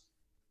to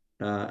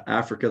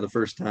Africa the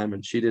first time,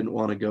 and she didn't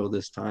want to go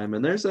this time.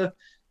 And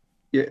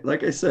yeah,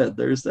 like I said,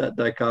 there's that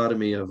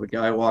dichotomy of a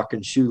guy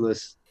walking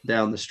shoeless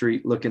down the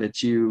street looking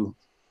at you,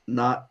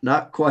 not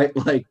quite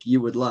like you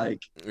would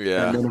like, and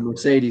yeah, then a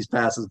Mercedes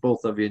passes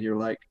both of you, and you're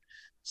like,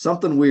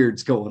 something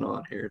weird's going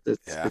on here. yeah.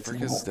 It's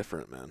Africa's not.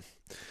 different, man.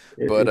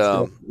 But It's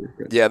definitely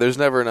different. yeah, there's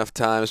never enough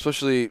time.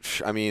 Especially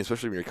when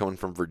you're coming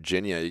from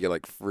Virginia, you get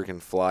like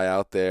freaking fly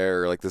out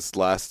there. Or like this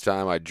last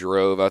time I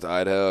drove out to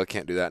Idaho. I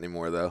can't do that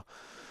anymore though.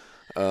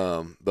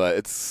 But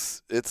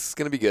it's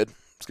gonna be good.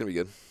 It's gonna be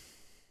good.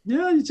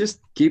 Yeah, you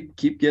just keep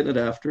getting it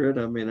after it.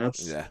 I mean,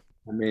 Yeah.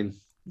 I mean,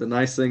 the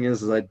nice thing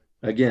is I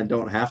again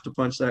don't have to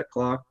punch that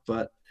clock,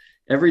 but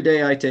every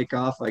day I take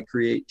off, I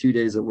create 2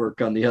 days of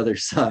work on the other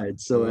side.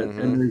 So and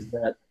Hmm. there's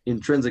that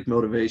intrinsic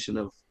motivation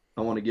of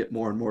I want to get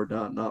more and more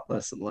done, not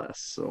less and less.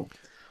 So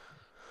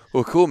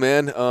Well, cool,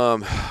 man.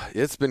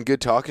 It's been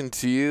good talking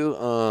to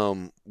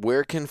you.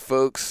 Where can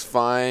folks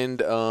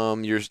find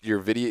your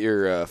video,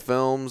 your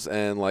films,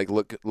 and like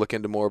look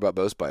into more about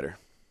Bow Spider?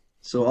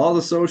 all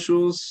the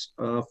socials,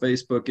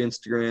 Facebook,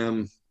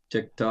 Instagram,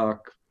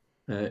 TikTok,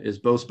 is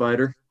Bow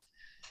Spider.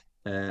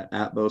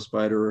 At Bow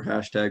Spider or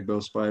hashtag Bow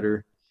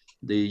Spider.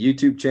 The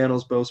YouTube channel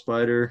is Bow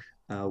Spider.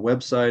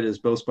 Website is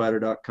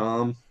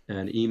bowspider.com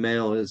and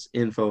email is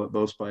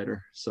info@bowspider.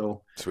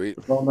 So Sweet.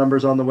 the phone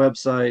numbers on the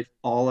website,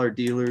 all our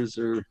dealers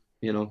are,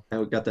 and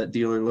we've got that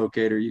dealer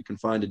locator. You can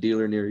find a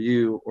dealer near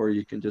you, or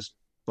you can just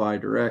buy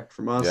direct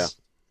from Yeah. us.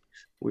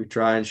 We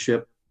try and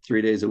ship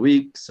 3 days a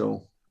week.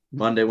 So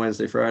Monday,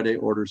 Wednesday, Friday,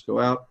 orders go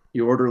out.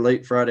 You order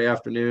late Friday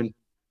afternoon,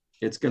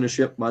 it's going to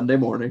ship Monday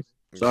morning.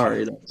 Yeah.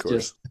 Sorry, Of that's course.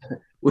 just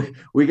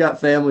we got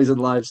families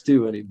and lives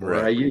too anymore.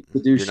 I Right. used to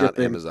do You're not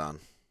shipping. Amazon.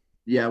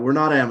 Yeah, we're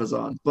not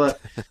Amazon, but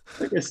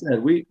like I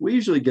said, we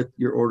usually get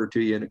your order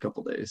to you in a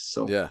couple days.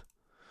 So, Yeah.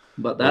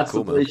 but Well, that's the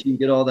cool, man. place you can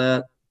get all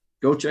that.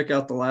 Go check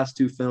out the last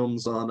two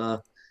films on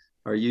our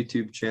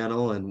YouTube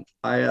channel, and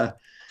I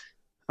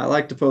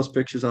like to post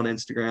pictures on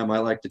Instagram. I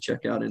like to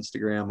check out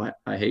Instagram.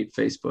 I hate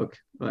Facebook.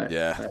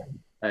 Yeah.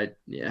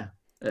 Yeah.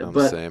 I'm the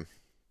But same.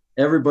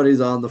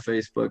 everybody's on the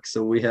Facebook,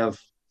 so we have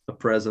a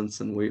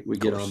presence and we Of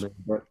get on course. there.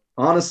 But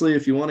honestly,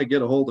 if you want to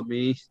get a hold of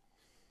me,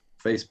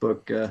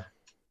 Facebook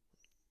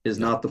is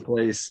No. not the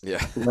place. Yeah.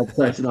 The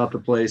website's not the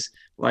place.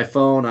 My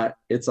phone,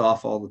 it's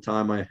off all the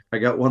time. I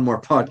got one more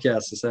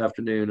podcast this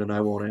afternoon and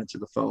I won't answer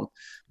the phone.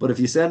 But if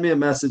you send me a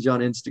message on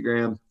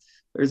Instagram,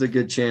 there's a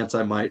good chance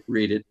I might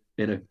read it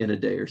in a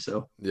day or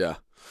so. Yeah.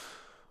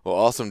 Well,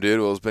 awesome, dude.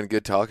 Well, it's been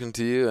good talking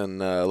to you, and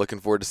looking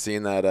forward to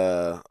seeing that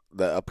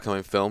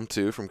upcoming film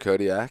too from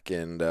Kodiak,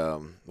 and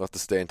we'll have to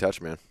stay in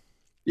touch, man.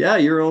 Yeah,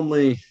 you're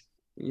only,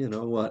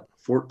 what,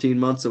 14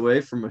 months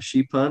away from a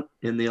sheep hunt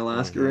in the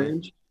Alaska Mm-hmm.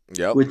 range,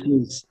 Yep. which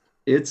is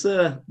it's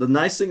a the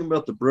nice thing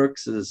about the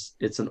Brooks is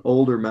it's an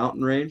older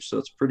mountain range, so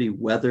it's pretty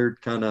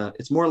weathered kind of.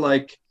 It's more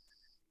like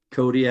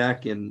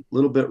Kodiak and a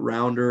little bit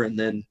rounder, and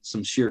then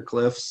some sheer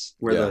cliffs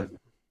where Yeah. the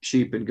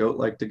sheep and goat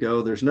like to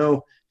go. There's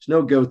no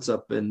goats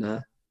up in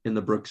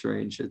the Brooks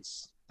range.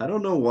 It's I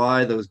don't know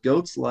why those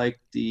goats like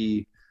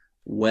the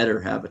wetter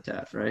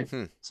habitat, right?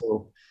 Hmm.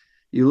 So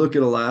you look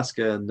at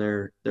Alaska and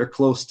they're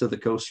close to the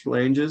coast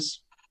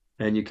ranges,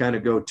 and you kind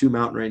of go two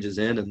mountain ranges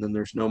in, and then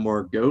there's no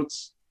more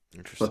goats,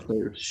 but Interesting.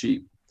 there's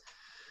sheep.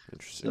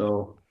 Interesting.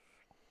 So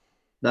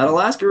that Hmm.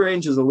 Alaska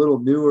range is a little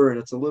newer and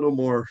it's a little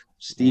more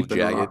A little steep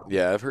and jagged. rocky.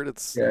 Yeah, I've heard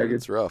Jagged.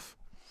 it's rough,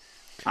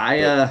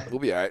 I but uh it'll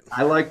be all right.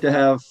 I like to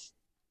have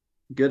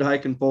good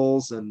hiking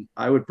poles, and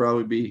I would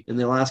probably be in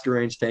the Alaska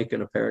range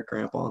taking a pair of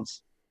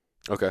crampons.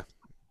 Okay.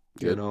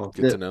 You Good. know,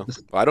 Good to know.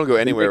 I don't go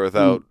the anywhere Nike,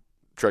 without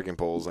trekking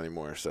poles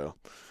anymore, so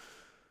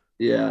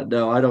yeah,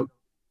 no, I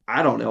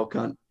don't elk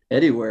hunt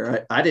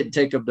anywhere. I didn't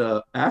take them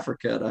to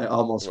Africa, and I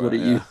almost would well,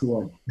 have yeah. used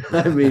one.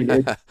 I mean,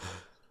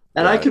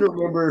 and I Yeah. can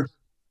remember,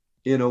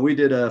 we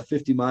did a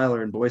 50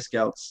 miler in Boy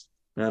Scouts,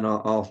 and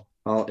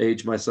I'll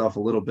age myself a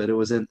little bit. It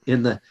was in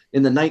the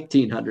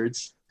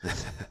 1900s,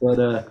 but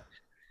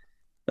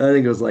I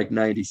think it was like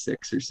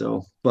 96 or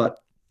so. But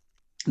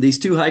these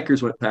two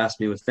hikers went past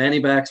me with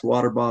fanny packs,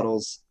 water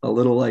bottles, a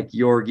little like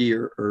Yorkie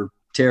or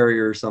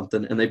Terrier or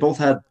something, and they both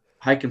had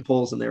hiking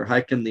poles, and they were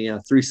hiking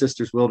the Three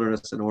Sisters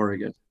Wilderness in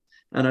Oregon.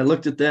 And I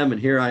looked at them,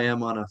 and here I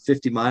am on a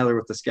 50 miler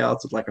with the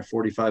scouts with like a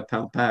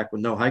 45-pound pack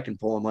with no hiking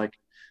pole. I'm like,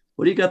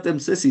 what do you got them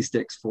sissy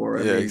sticks for?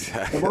 I Yeah, mean,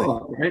 come exactly.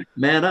 on, right?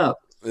 Man up.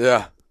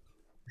 Yeah.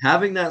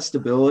 Having that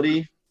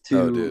stability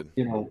Oh, to, dude.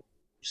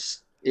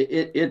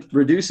 it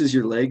reduces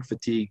your leg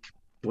fatigue,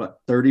 what,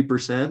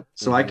 30%?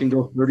 So I Hmm. can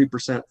go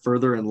 30%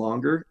 further and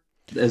longer.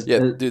 Yeah,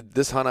 dude,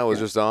 this hunt I was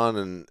Yeah, just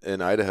on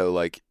in Idaho,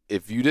 like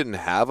if you didn't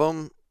have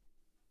them,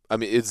 I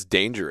mean, it's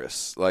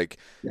dangerous. Like,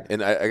 yeah.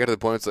 and I got to the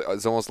point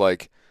it's almost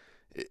like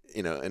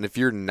and if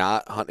you're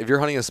not if you're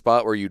hunting a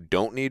spot where you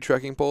don't need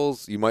trekking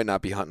poles, you might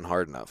not be hunting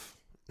hard enough.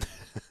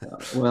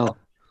 Well,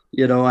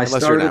 I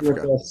Unless you're in started with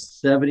Africa. a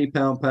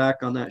 70-pound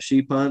pack on that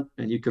sheep hunt,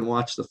 and you can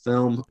watch the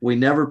film. We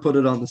never put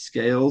it on the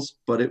scales,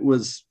 but it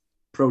was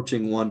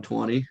approaching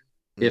 120,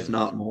 if Mm,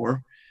 not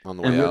more. on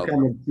the way And we're out.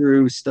 coming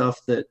through stuff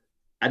that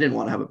I didn't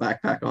want to have a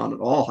backpack on at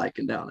all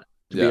hiking down it,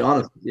 to be Yeah.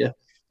 honest with you.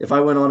 If I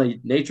went on a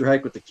nature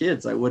hike with the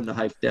kids, I wouldn't have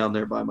hiked down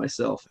there by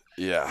myself.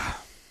 Yeah.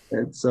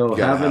 And so You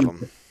got to have having them.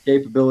 the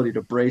capability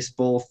to brace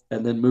both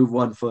and then move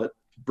one foot,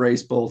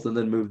 brace both and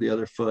then move the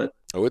other foot.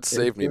 Oh, it's It,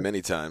 saved me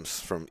many times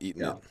from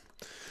eating yeah. it.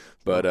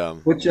 But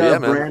So, which but yeah,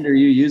 man. brand are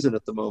you using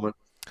at the moment?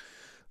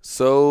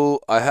 So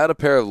I had a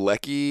pair of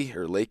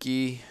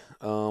Lakey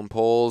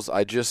poles.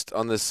 I just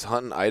on this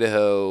hunt in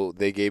Idaho,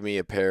 they gave me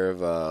a pair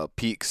of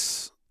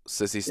Peaks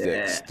sissy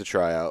sticks Yeah. to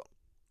try out.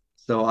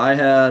 So I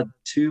had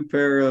a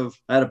pair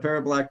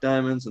of black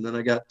diamonds, and then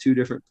I got two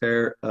different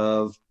pair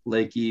of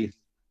Lakey,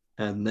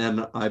 and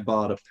then I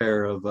bought a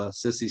pair of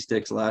sissy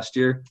sticks last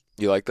year.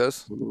 You like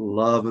those?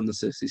 Loving the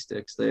sissy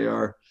sticks.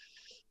 They're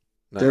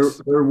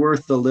Nice. they're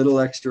worth the little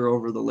extra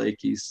over the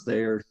Lakeys.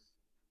 They're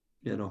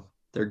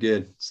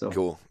good. So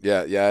Cool.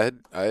 Yeah, yeah.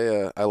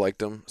 I liked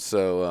them.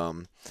 So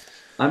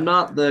I'm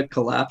not the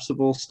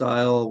collapsible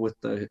style with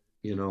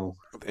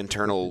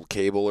internal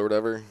cable or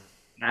whatever.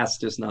 that's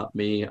just not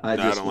me. I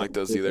No, I just don't like want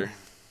those to either.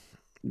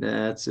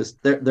 Nah, it's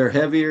just they're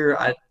heavier.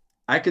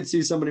 I could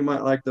see somebody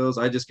might like those.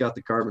 I just got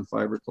the carbon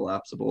fiber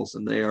collapsibles,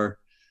 and they're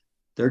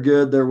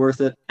good. They're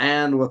worth it.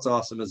 And what's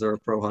awesome is they're a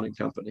pro hunting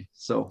company,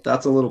 so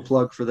that's a little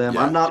plug for them.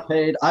 I'm Yeah. not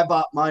paid. I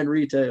bought mine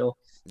retail,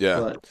 Yeah.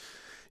 but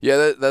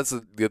Yeah, that's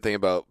a good thing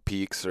about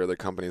Peaks or other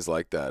companies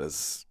like that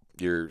is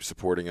you're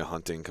supporting a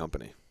hunting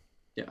company,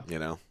 yeah, you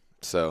know?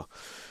 So,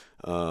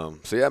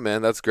 so yeah,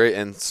 man, that's great.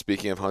 And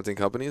speaking of hunting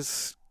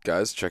companies,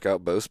 guys, check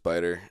out Bow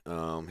Spider.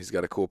 He's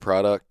got a cool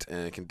product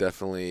and it can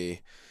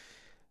definitely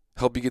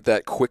help you get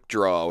that quick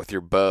draw with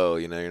your bow.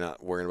 You know, you're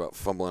not worrying about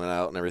fumbling it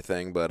out and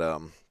everything. But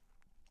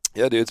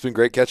yeah, dude, it's been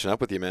great catching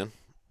up with you, man.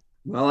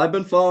 well, I've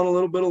been following a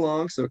little bit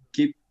along, so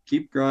keep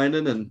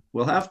grinding, and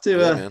we'll have to.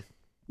 Yeah, man.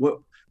 What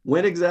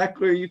when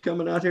exactly are you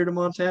coming out here to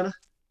Montana?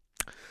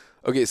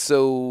 Okay,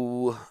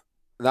 so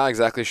not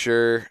exactly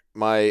sure.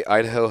 My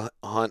Idaho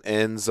hunt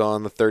ends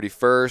on the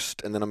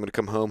 31st, and then I'm going to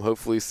come home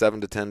hopefully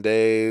 7 to 10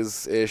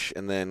 days ish,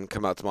 and then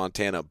come out to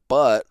Montana.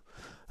 But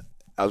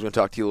I was going to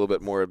talk to you a little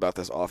bit more about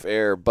this off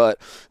air.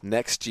 But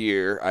next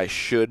year, I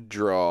should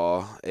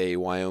draw a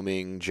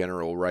Wyoming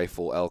General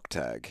Rifle elk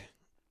tag.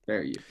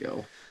 There you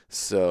go.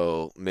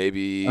 So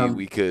maybe Um,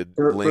 we could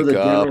for link the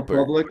general up or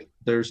public,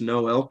 there's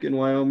no elk in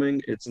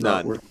Wyoming. It's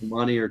not none. worth the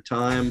money or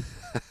time.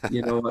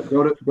 You know what?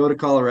 Go to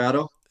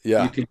Colorado.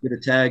 You Yeah, can get a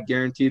tag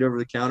guaranteed over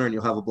the counter, and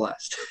you'll have a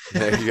blast.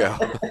 there you go.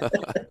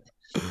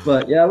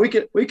 But yeah, we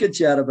could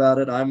chat about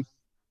it. I'm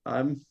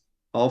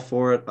all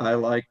for it. I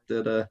like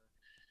that.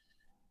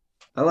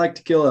 I like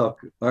to kill elk.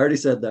 I already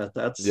said that.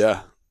 That's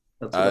Yeah,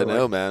 that's what I I like.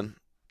 know, man.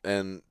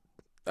 And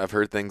I've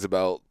heard things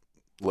about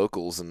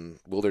locals and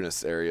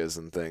wilderness areas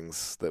and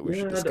things that we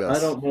should Yeah, I discuss.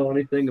 don't know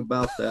anything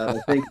about that. I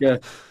think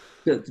the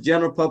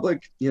general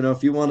public,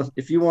 if you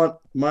want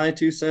my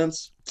 2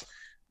 cents,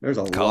 there's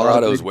a lot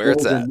of Colorado's big where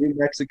it's pulls in at. New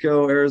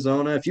Mexico,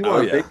 Arizona. If you Oh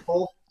want a yeah. big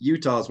pull,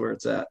 Utah's where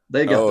it's at.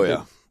 They got Oh the yeah.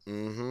 big,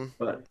 Mm-hmm.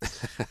 but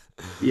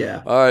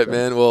yeah. All right, So,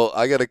 man. Well,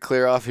 I got to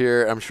clear off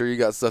here. I'm sure you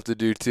got stuff to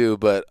do too.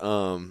 But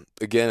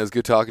again, it was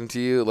good talking to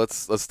you.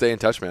 Let's stay in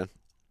touch, man.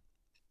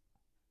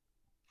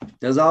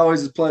 as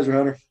always, it's a pleasure,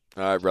 Hunter.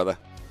 All right, brother.